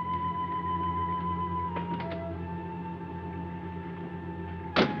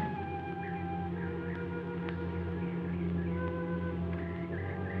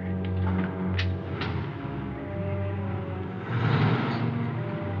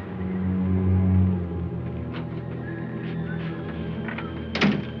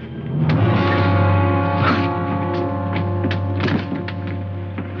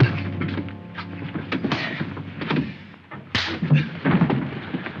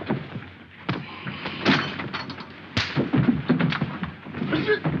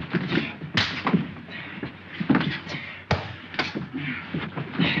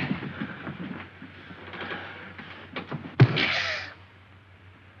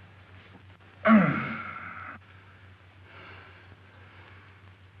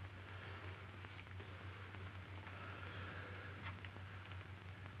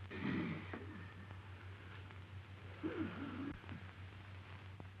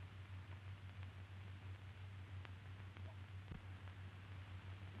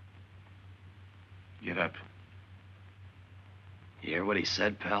 Get up. You hear what he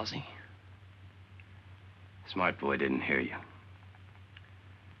said, Palsy? Smart boy didn't hear you.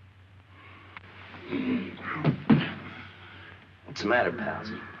 What's the matter,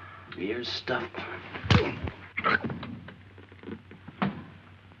 Palsy? Your ears stuffed? I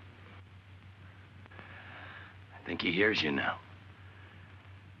think he hears you now.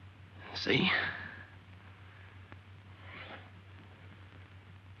 See?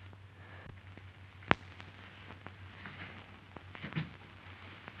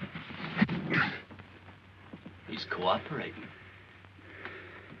 cooperating.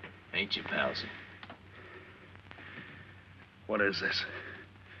 Ain't you, Palsy? What is this?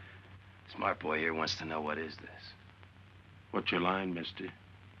 Smart boy here wants to know what is this. What's your line, mister?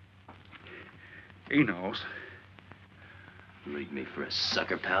 He knows. Leave me for a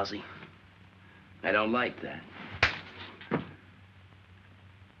sucker, Palsy. I don't like that.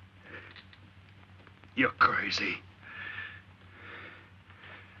 You're crazy.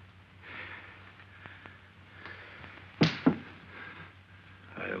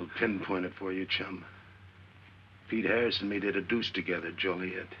 I'll pinpoint it for you, chum. Pete Harris and me did a deuce together,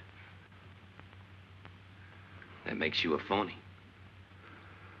 Joliet. That makes you a phony.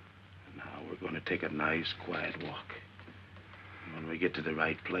 Now we're going to take a nice, quiet walk. When we get to the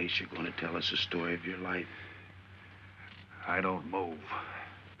right place, you're going to tell us the story of your life. I don't move.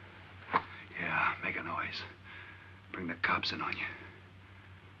 Yeah, make a noise. Bring the cops in on you.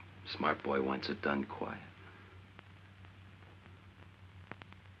 Smart boy wants it done quiet.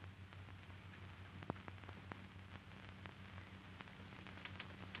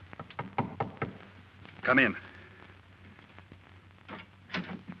 Come in.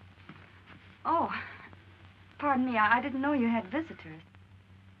 Oh, pardon me. I didn't know you had visitors.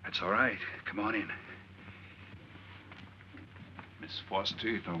 That's all right. Come on in. Miss Foster,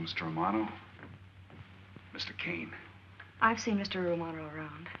 you know Mr. Romano? Mr. Kane. I've seen Mr. Romano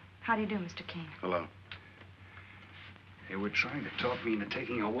around. How do you do, Mr. Kane? Hello. They were trying to talk me into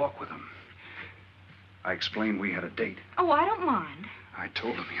taking a walk with them. I explained we had a date. Oh, I don't mind. I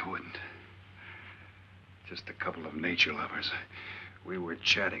told them you wouldn't. Just a couple of nature lovers. We were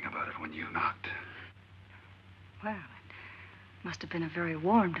chatting about it when you knocked. Well, it must have been a very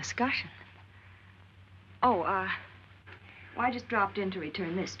warm discussion. Oh, well, I just dropped in to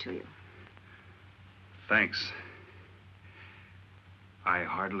return this to you. Thanks. I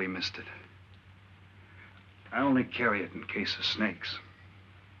hardly missed it. I only carry it in case of snakes.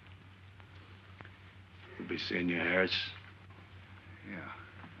 We'll be seeing you, Harris. Yeah.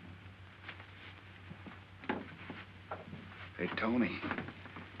 Hey, Tony.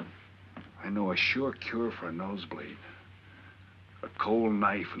 I know a sure cure for a nosebleed. A cold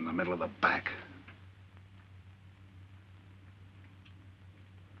knife in the middle of the back.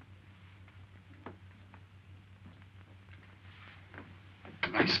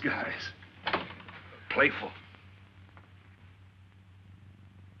 Nice guys. Playful.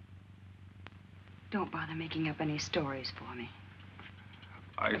 Don't bother making up any stories for me.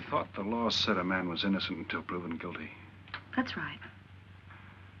 I thought the law said a man was innocent until proven guilty. That's right.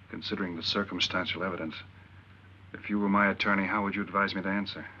 Considering the circumstantial evidence, if you were my attorney, how would you advise me to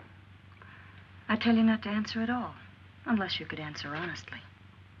answer? I tell you not to answer at all, unless you could answer honestly.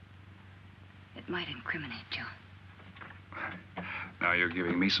 It might incriminate you. Now you're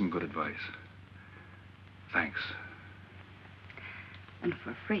giving me some good advice. Thanks. And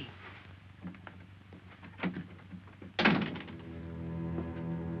for free.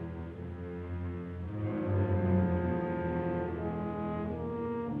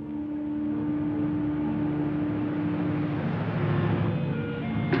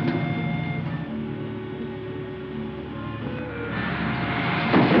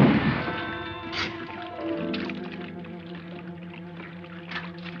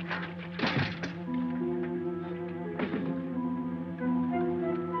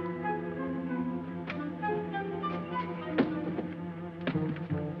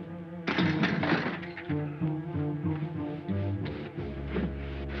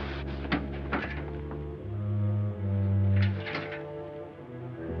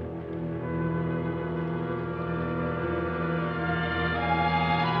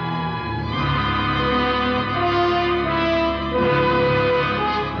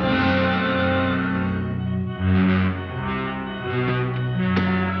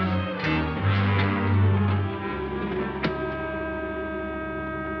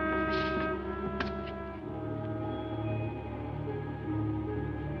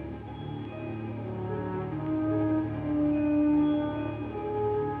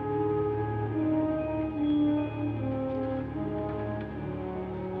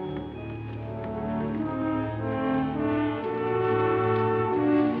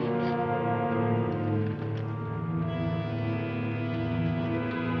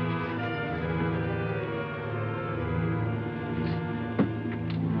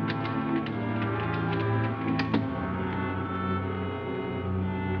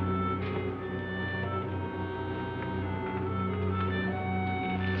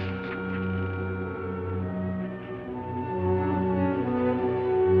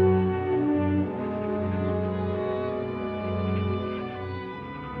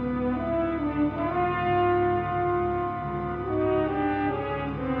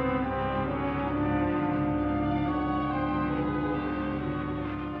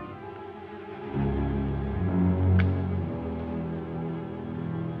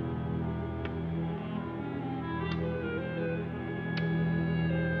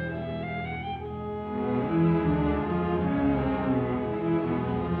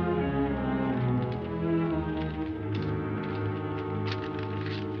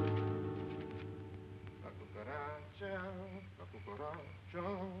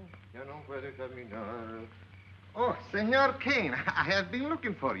 puede caminar. Oh, Senor Kane, I have been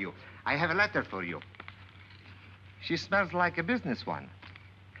looking for you. I have a letter for you. She smells like a business one.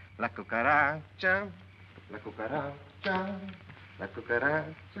 La cucaracha, la cucaracha, la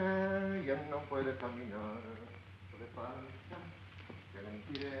cucaracha, ya no puede caminar. Puede falta, ya no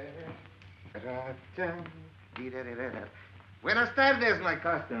quiere. Cucaracha, dirererera. Buenas tardes, my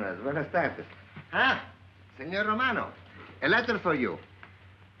customers. Buenas tardes. Ah, Senor Romano, a letter for you.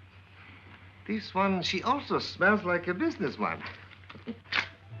 This one, she also smells like a business one.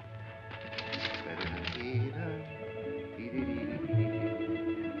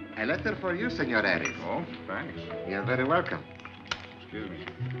 A letter for you, Senor Harris. Oh, thanks. You're very welcome. Excuse me.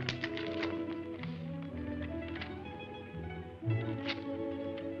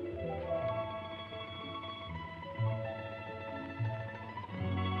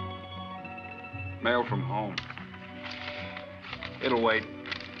 Mail from home. It'll wait.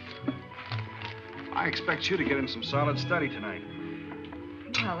 I expect you to get in some solid study tonight.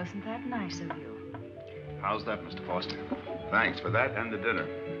 Well, isn't that nice of you? How's that, Mr. Foster? Thanks for that and the dinner.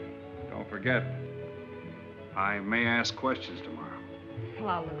 Don't forget, I may ask questions tomorrow. Well,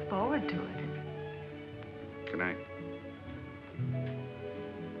 I'll look forward to it. Good night.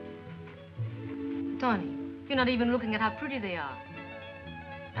 Tony, you're not even looking at how pretty they are.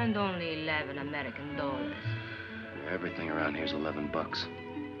 And only 11 American dollars. Everything around here's $11.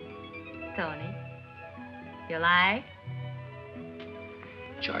 Tony, you like?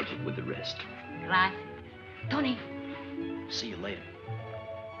 Charge it with the rest. Gracias. Tony. See you later.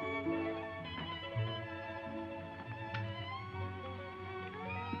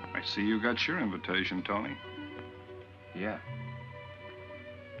 I see you got your invitation, Tony. Yeah.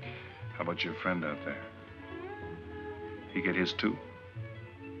 How about your friend out there? He get his too?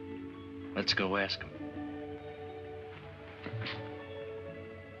 Let's go ask him.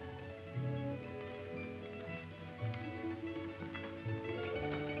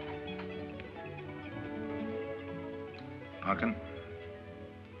 Punkin,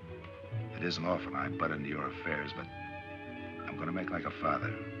 it isn't often I butt into your affairs, but I'm going to make like a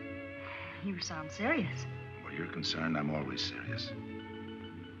father. You sound serious. Where you're concerned, I'm always serious.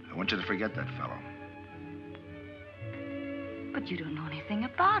 I want you to forget that fellow. But you don't know anything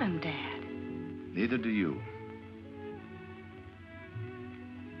about him, Dad. Neither do you.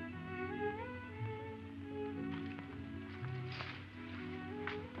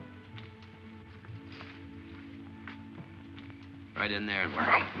 Right in there.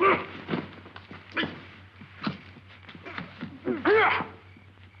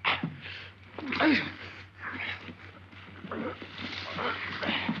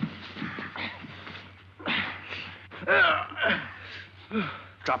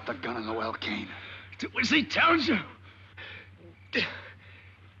 Drop the gun in the well, Kane. Do as he tells you. Get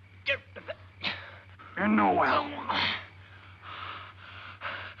in the well.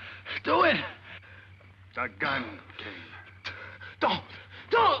 Do it. The gun, Kane. Don't.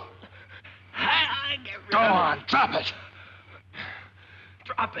 Go on, drop it.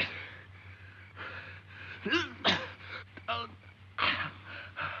 Drop it.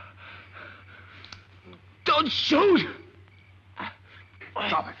 Don't shoot.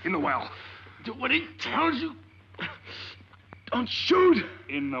 Drop it, in the well. Do what he tells you. Don't shoot.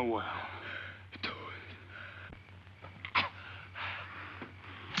 In the well. Do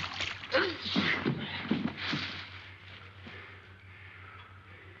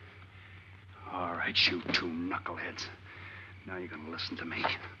All right, you two knuckleheads. Now you're gonna listen to me.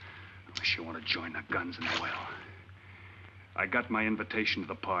 Unless you want to join the guns in the well. I got my invitation to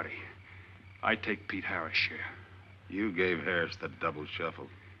the party. I take Pete Harris' share. You gave Harris the double shuffle.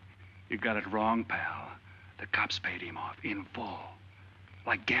 You got it wrong, pal. The cops paid him off in full.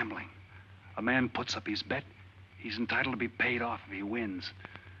 Like gambling. A man puts up his bet, he's entitled to be paid off if he wins.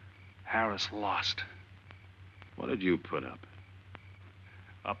 Harris lost. What did you put up?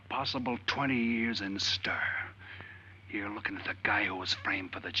 A possible 20 years in stir. You're looking at the guy who was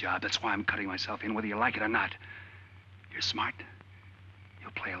framed for the job. That's why I'm cutting myself in, whether you like it or not. You're smart.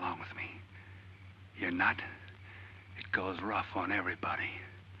 You'll play along with me. You're not. It goes rough on everybody.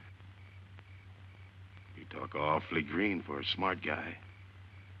 You talk awfully green for a smart guy.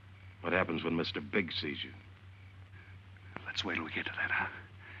 What happens when Mr. Big sees you? Let's wait till we get to that, huh?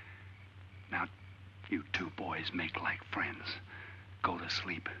 Now, you two boys make like friends. Go to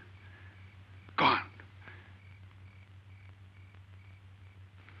sleep. Go on.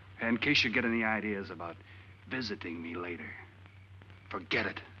 In case you get any ideas about visiting me later, forget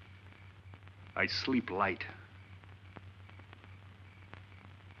it. I sleep light.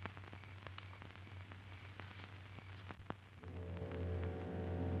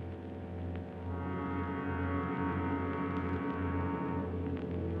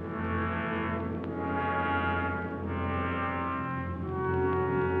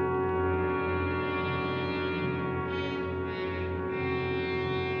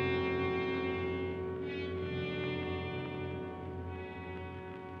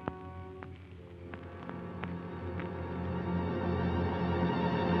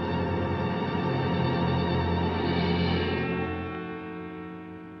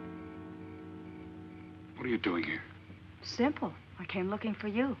 are you doing here? Simple. I came looking for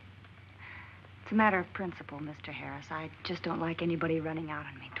you. It's a matter of principle, Mr. Harris. I just don't like anybody running out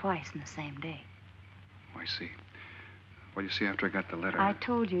on me twice in the same day. Oh, I see. Well, you see, after I got the letter... I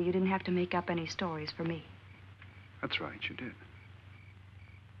told you you didn't have to make up any stories for me. That's right, you did.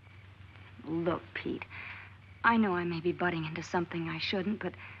 Look, Pete, I know I may be butting into something I shouldn't,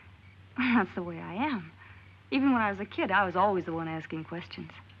 but that's the way I am. Even when I was a kid, I was always the one asking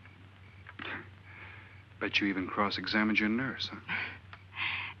questions. Bet you even cross-examined your nurse, huh?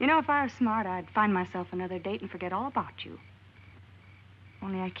 You know, if I was smart, I'd find myself another date and forget all about you.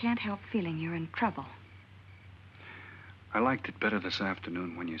 Only I can't help feeling you're in trouble. I liked it better this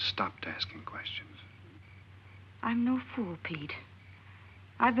afternoon when you stopped asking questions. I'm no fool, Pete.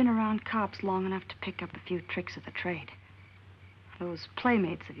 I've been around cops long enough to pick up a few tricks of the trade. Those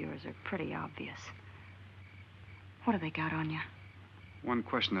playmates of yours are pretty obvious. What have they got on you? One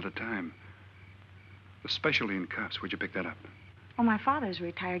question at a time. The specialty in cops, where'd you pick that up? Well, my father's a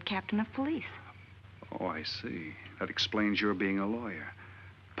retired captain of police. Oh, I see. That explains your being a lawyer.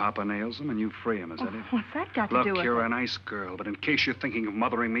 Papa nails them and you free him, is that it? What's that got to do with it? Look, you're a nice girl, but in case you're thinking of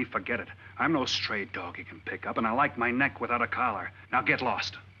mothering me, forget it. I'm no stray dog you can pick up, and I like my neck without a collar. Now get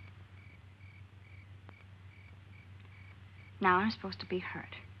lost. Now I'm supposed to be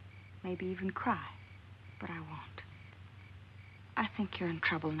hurt. Maybe even cry. But I won't. I think you're in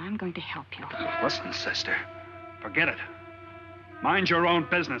trouble, and I'm going to help you. Listen, sister. Forget it. Mind your own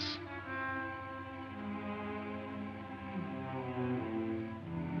business.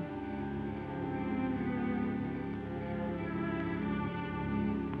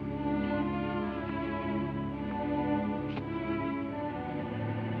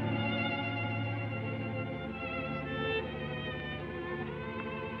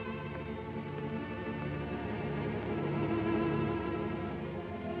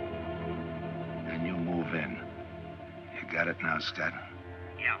 Scott?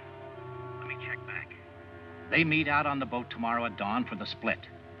 Yeah. Let me check back. They meet out on the boat tomorrow at dawn for the split.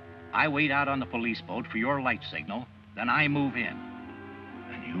 I wait out on the police boat for your light signal, then I move in.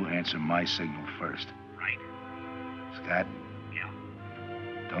 And you answer my signal first. Right. Scott? Yeah.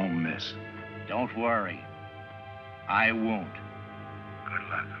 Don't miss. Don't worry. I won't. Good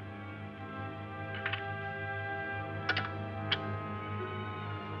luck.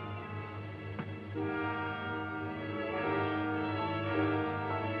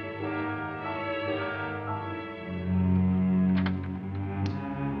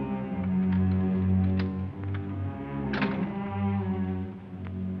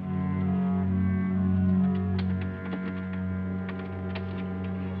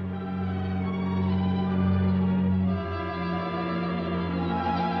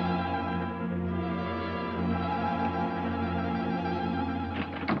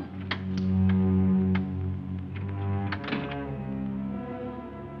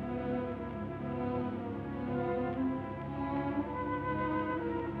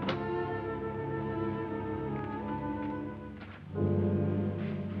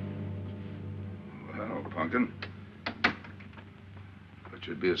 Pumpkin. But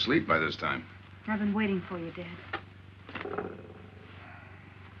you'd be asleep by this time. I've been waiting for you, Dad.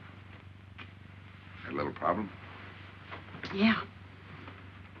 Had a little problem? Yeah.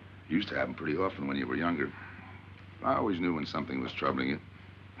 Used to happen pretty often when you were younger. I always knew when something was troubling you.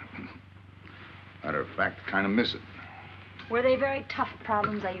 Matter of fact, kind of miss it. Were they very tough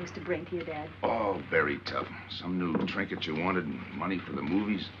problems I used to bring to you, Dad? Oh, very tough. Some new trinket you wanted and money for the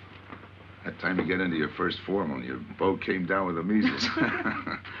movies. That time you get into your first formal and your boat came down with the measles.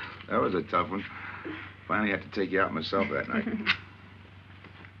 That was a tough one. Finally had to take you out myself that night.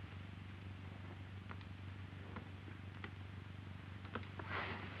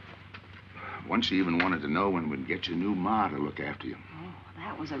 Once you even wanted to know when we'd get your new ma to look after you. Oh,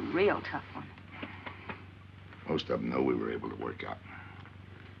 that was a real tough one. Most of them know we were able to work out.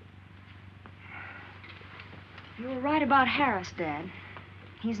 You were right about Harris, Dad.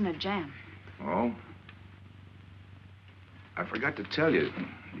 He's in a jam. Oh? I forgot to tell you.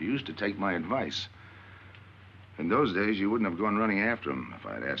 You used to take my advice. In those days, you wouldn't have gone running after him if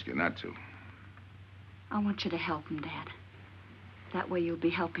I'd asked you not to. I want you to help him, Dad. That way you'll be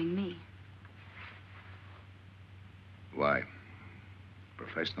helping me. Why?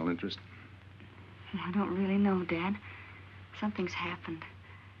 Professional interest? I don't really know, Dad. Something's happened.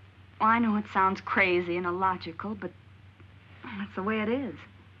 Well, I know it sounds crazy and illogical, but that's the way it is.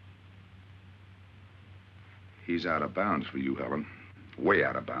 He's out of bounds for you, Helen. Way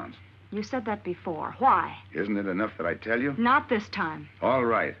out of bounds. You said that before. Why? Isn't it enough that I tell you? Not this time. All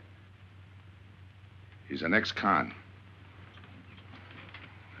right. He's an ex-con.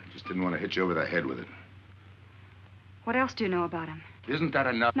 I just didn't want to hit you over the head with it. What else do you know about him? Isn't that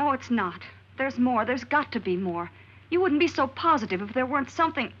enough? No, it's not. There's more. There's got to be more. You wouldn't be so positive if there weren't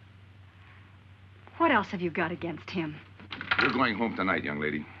something. What else have you got against him? You're going home tonight, young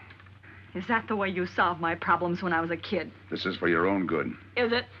lady. Is that the way you solved my problems when I was a kid? This is for your own good.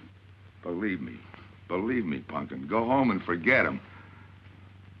 Is it? Believe me. Believe me, Punkin. Go home and forget him.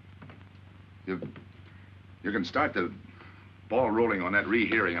 You can start the ball rolling on that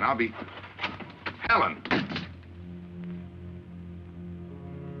rehearing, and I'll be... Helen!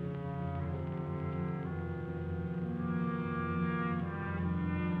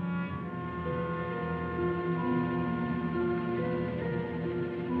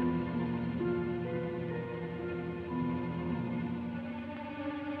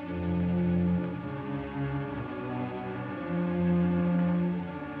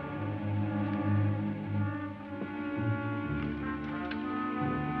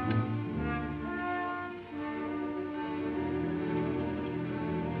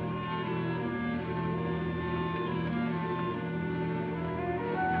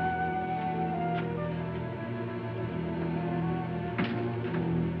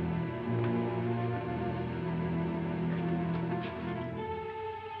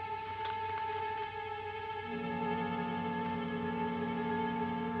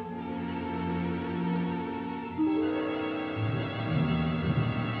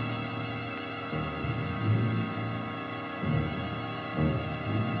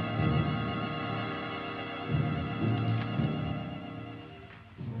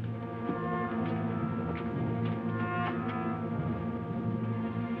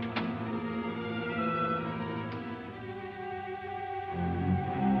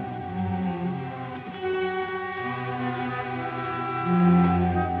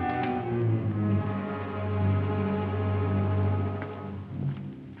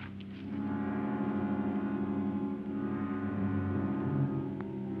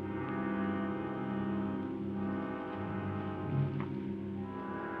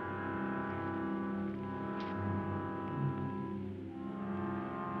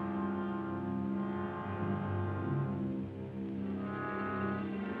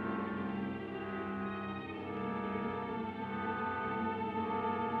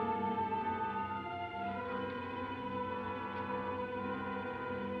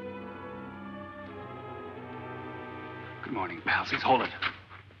 Good morning, palsies. Hold it.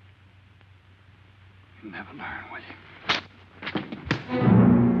 You'll never learn, will you?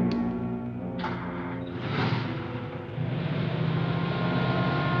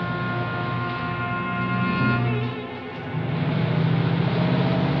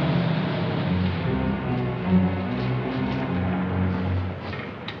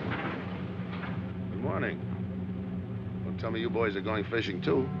 Good morning. Don't tell me you boys are going fishing,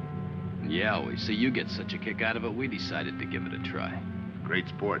 too. Yeah, we see you get such a kick out of it, we decided to give it a try. Great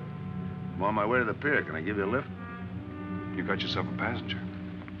sport. I'm on my way to the pier. Can I give you a lift? You got yourself a passenger.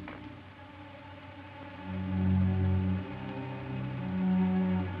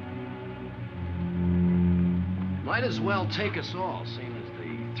 Might as well take us all, seeing as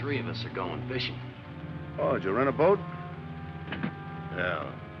the three of us are going fishing. Oh, did you rent a boat?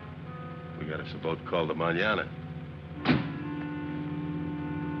 Yeah. We got us a boat called the Manana.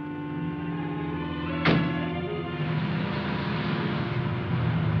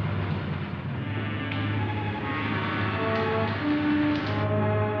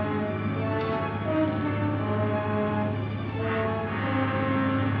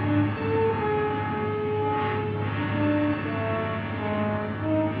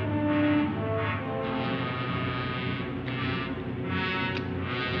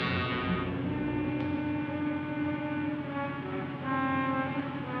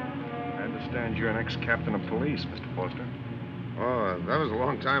 You're an ex-captain of police, Mr. Foster. Oh, that was a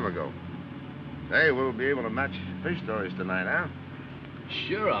long time ago. Hey, we'll be able to match fish stories tonight, huh?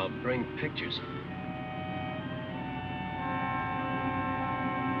 Sure, I'll bring pictures.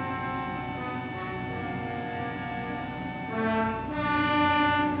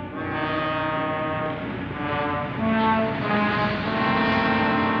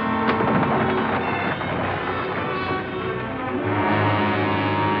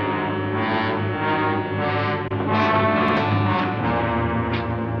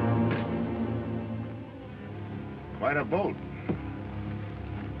 Quite a boat.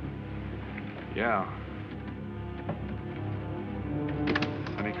 Yeah.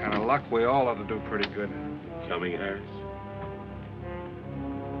 Any kind of luck, we all ought to do pretty good. Coming, Harris?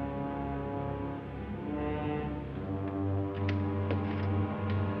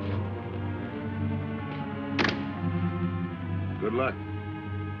 Good luck.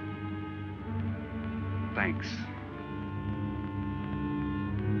 Thanks.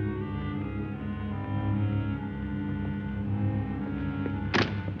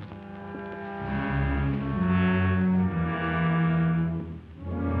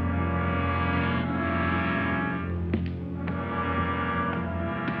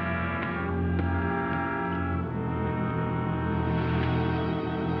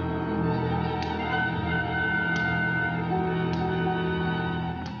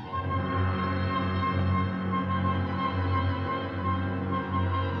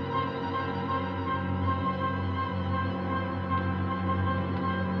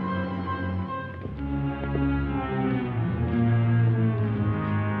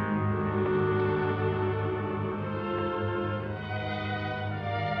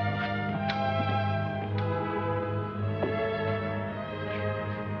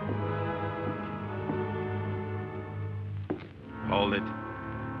 Hold it.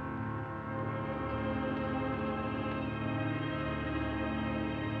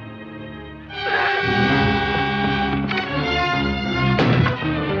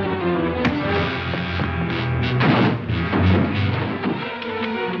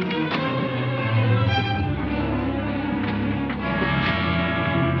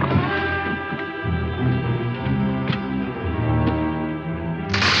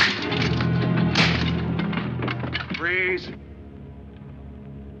 Freeze.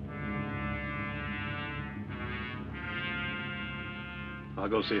 I'll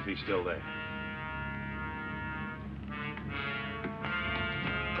go see if he's still there.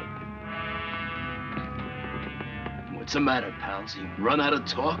 What's the matter, pals? You run out of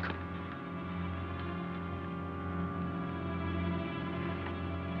talk?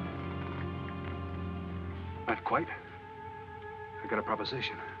 Not quite. I got a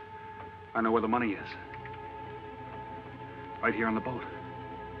proposition. I know where the money is. Right here on the boat.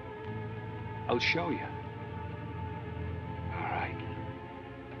 I'll show you. All right.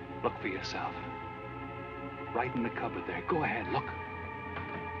 Look for yourself. Right in the cupboard there. Go ahead, look.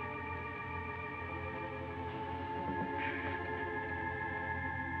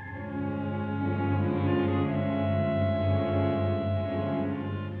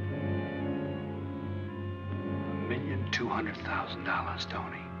 $1,200,000,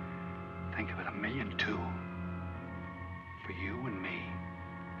 Tony. Think of it, $1.2 million. For you and me.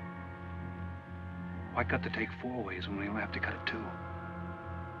 Why cut the take 4 ways when we only have to cut it 2?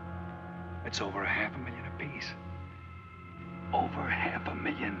 It's over $500,000 apiece. Over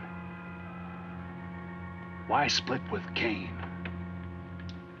 $500,000. Why split with Kane?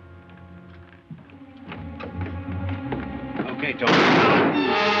 Okay, Tony.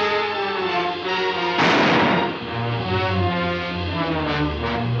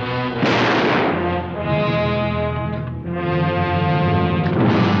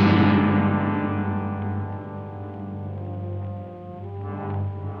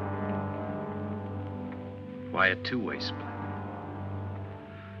 Why a two-way split?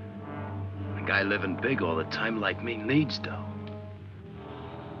 A guy living big all the time like me needs dough.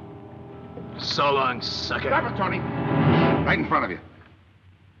 So long, sucker. Stop it, Tony. Right in front of you.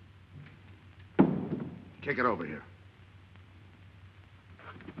 Kick it over here.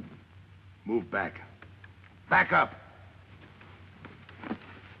 Move back. Back up.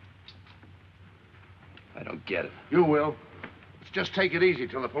 I don't get it. You will. Let's just take it easy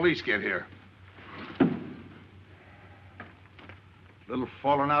till the police get here. Little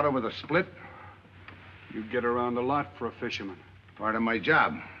falling out over the split. You get around a lot for a fisherman. Part of my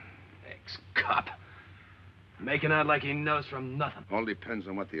job. Ex-cop. Making out like he knows from nothing. All depends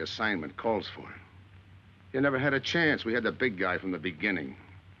on what the assignment calls for. You never had a chance. We had the big guy from the beginning.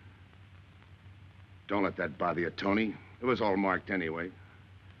 Don't let that bother you, Tony. It was all marked anyway.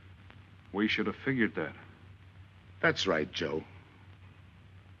 We should have figured that. That's right, Joe.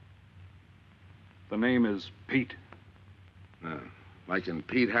 The name is Pete. Like in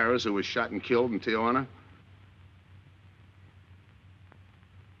Pete Harris, who was shot and killed in Tijuana?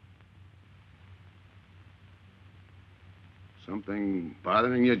 Something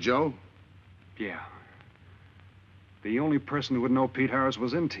bothering you, Joe? Yeah. The only person who would know Pete Harris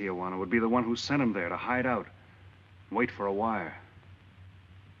was in Tijuana would be the one who sent him there to hide out and wait for a wire.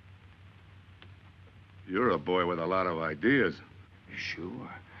 You're a boy with a lot of ideas. Sure.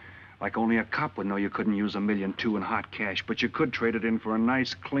 Like only a cop would know you couldn't use $1.2 million in hot cash, but you could trade it in for a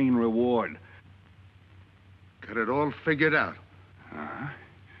nice, clean reward. Got it all figured out.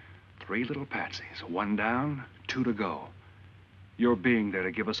 3 little patsies. 1 down, 2 to go. Your being there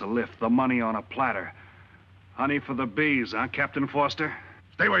to give us a lift, the money on a platter. Honey for the bees, huh, Captain Foster?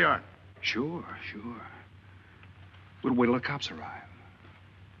 Stay where you are. Sure. We'll wait till the cops arrive.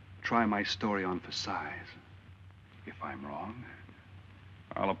 Try my story on for size. If I'm wrong,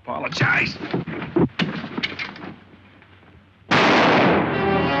 I'll apologize.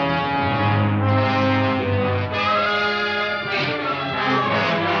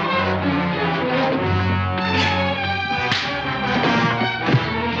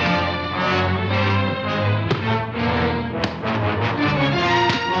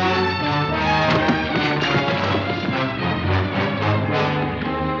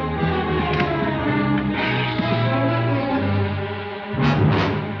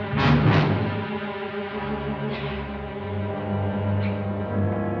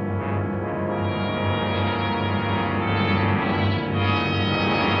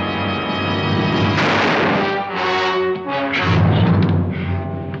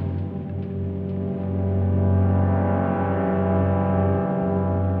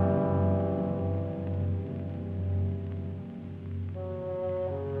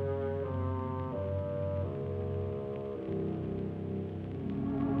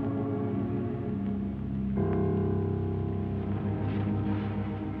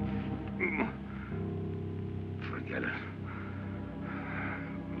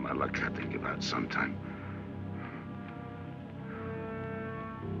 luck have to give out sometime.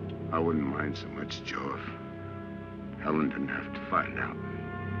 I wouldn't mind so much, Joe, if Helen didn't have to find out.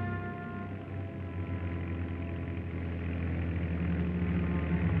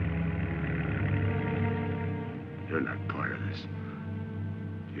 You're not part of this.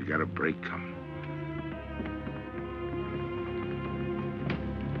 You got a break coming.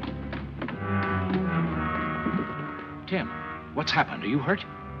 Tim, what's happened? Are you hurt?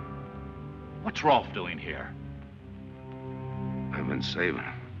 What's Rolfe doing here? I've been saving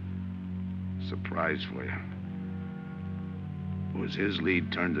a surprise for you. It was his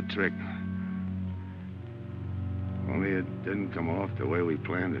lead turned the trick. Only it didn't come off the way we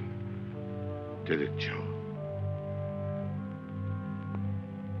planned it. Did it, Joe?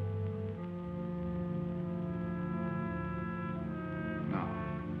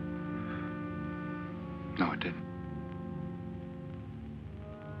 No, it didn't.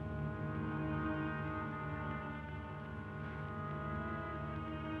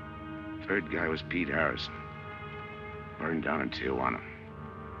 Third guy was Pete Harrison. Burned down in Tijuana.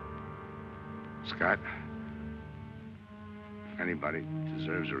 Scott, if anybody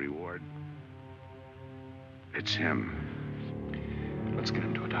deserves a reward, it's him. Let's get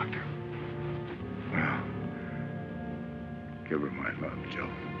him to a doctor. Well, give her my love, Joe.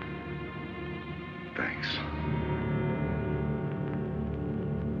 Thanks.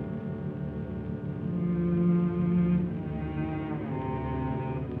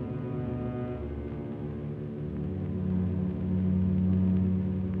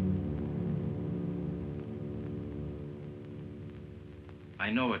 I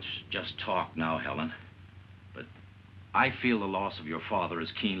know it's just talk now, Helen, but I feel the loss of your father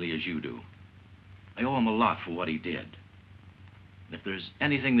as keenly as you do. I owe him a lot for what he did. And if there's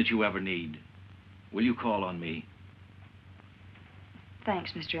anything that you ever need, will you call on me?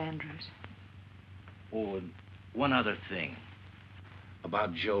 Thanks, Mr. Andrews. Oh, and one other thing.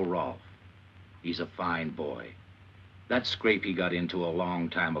 About Joe Rolfe. He's a fine boy. That scrape he got into a long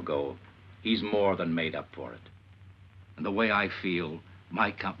time ago, he's more than made up for it. And the way I feel,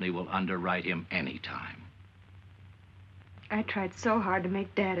 my company will underwrite him any time. I tried so hard to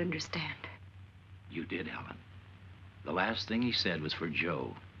make Dad understand. You did, Helen. The last thing he said was for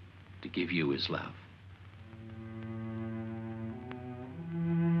Joe to give you his love.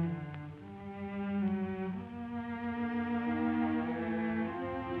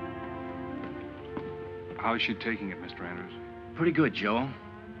 How is she taking it, Mr. Andrews? Pretty good, Joe.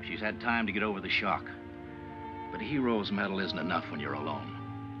 She's had time to get over the shock. But a hero's medal isn't enough when you're alone.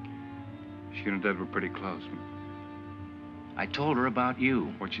 She and Dad were pretty close. I told her about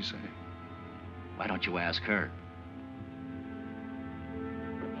you. What'd she say? Why don't you ask her?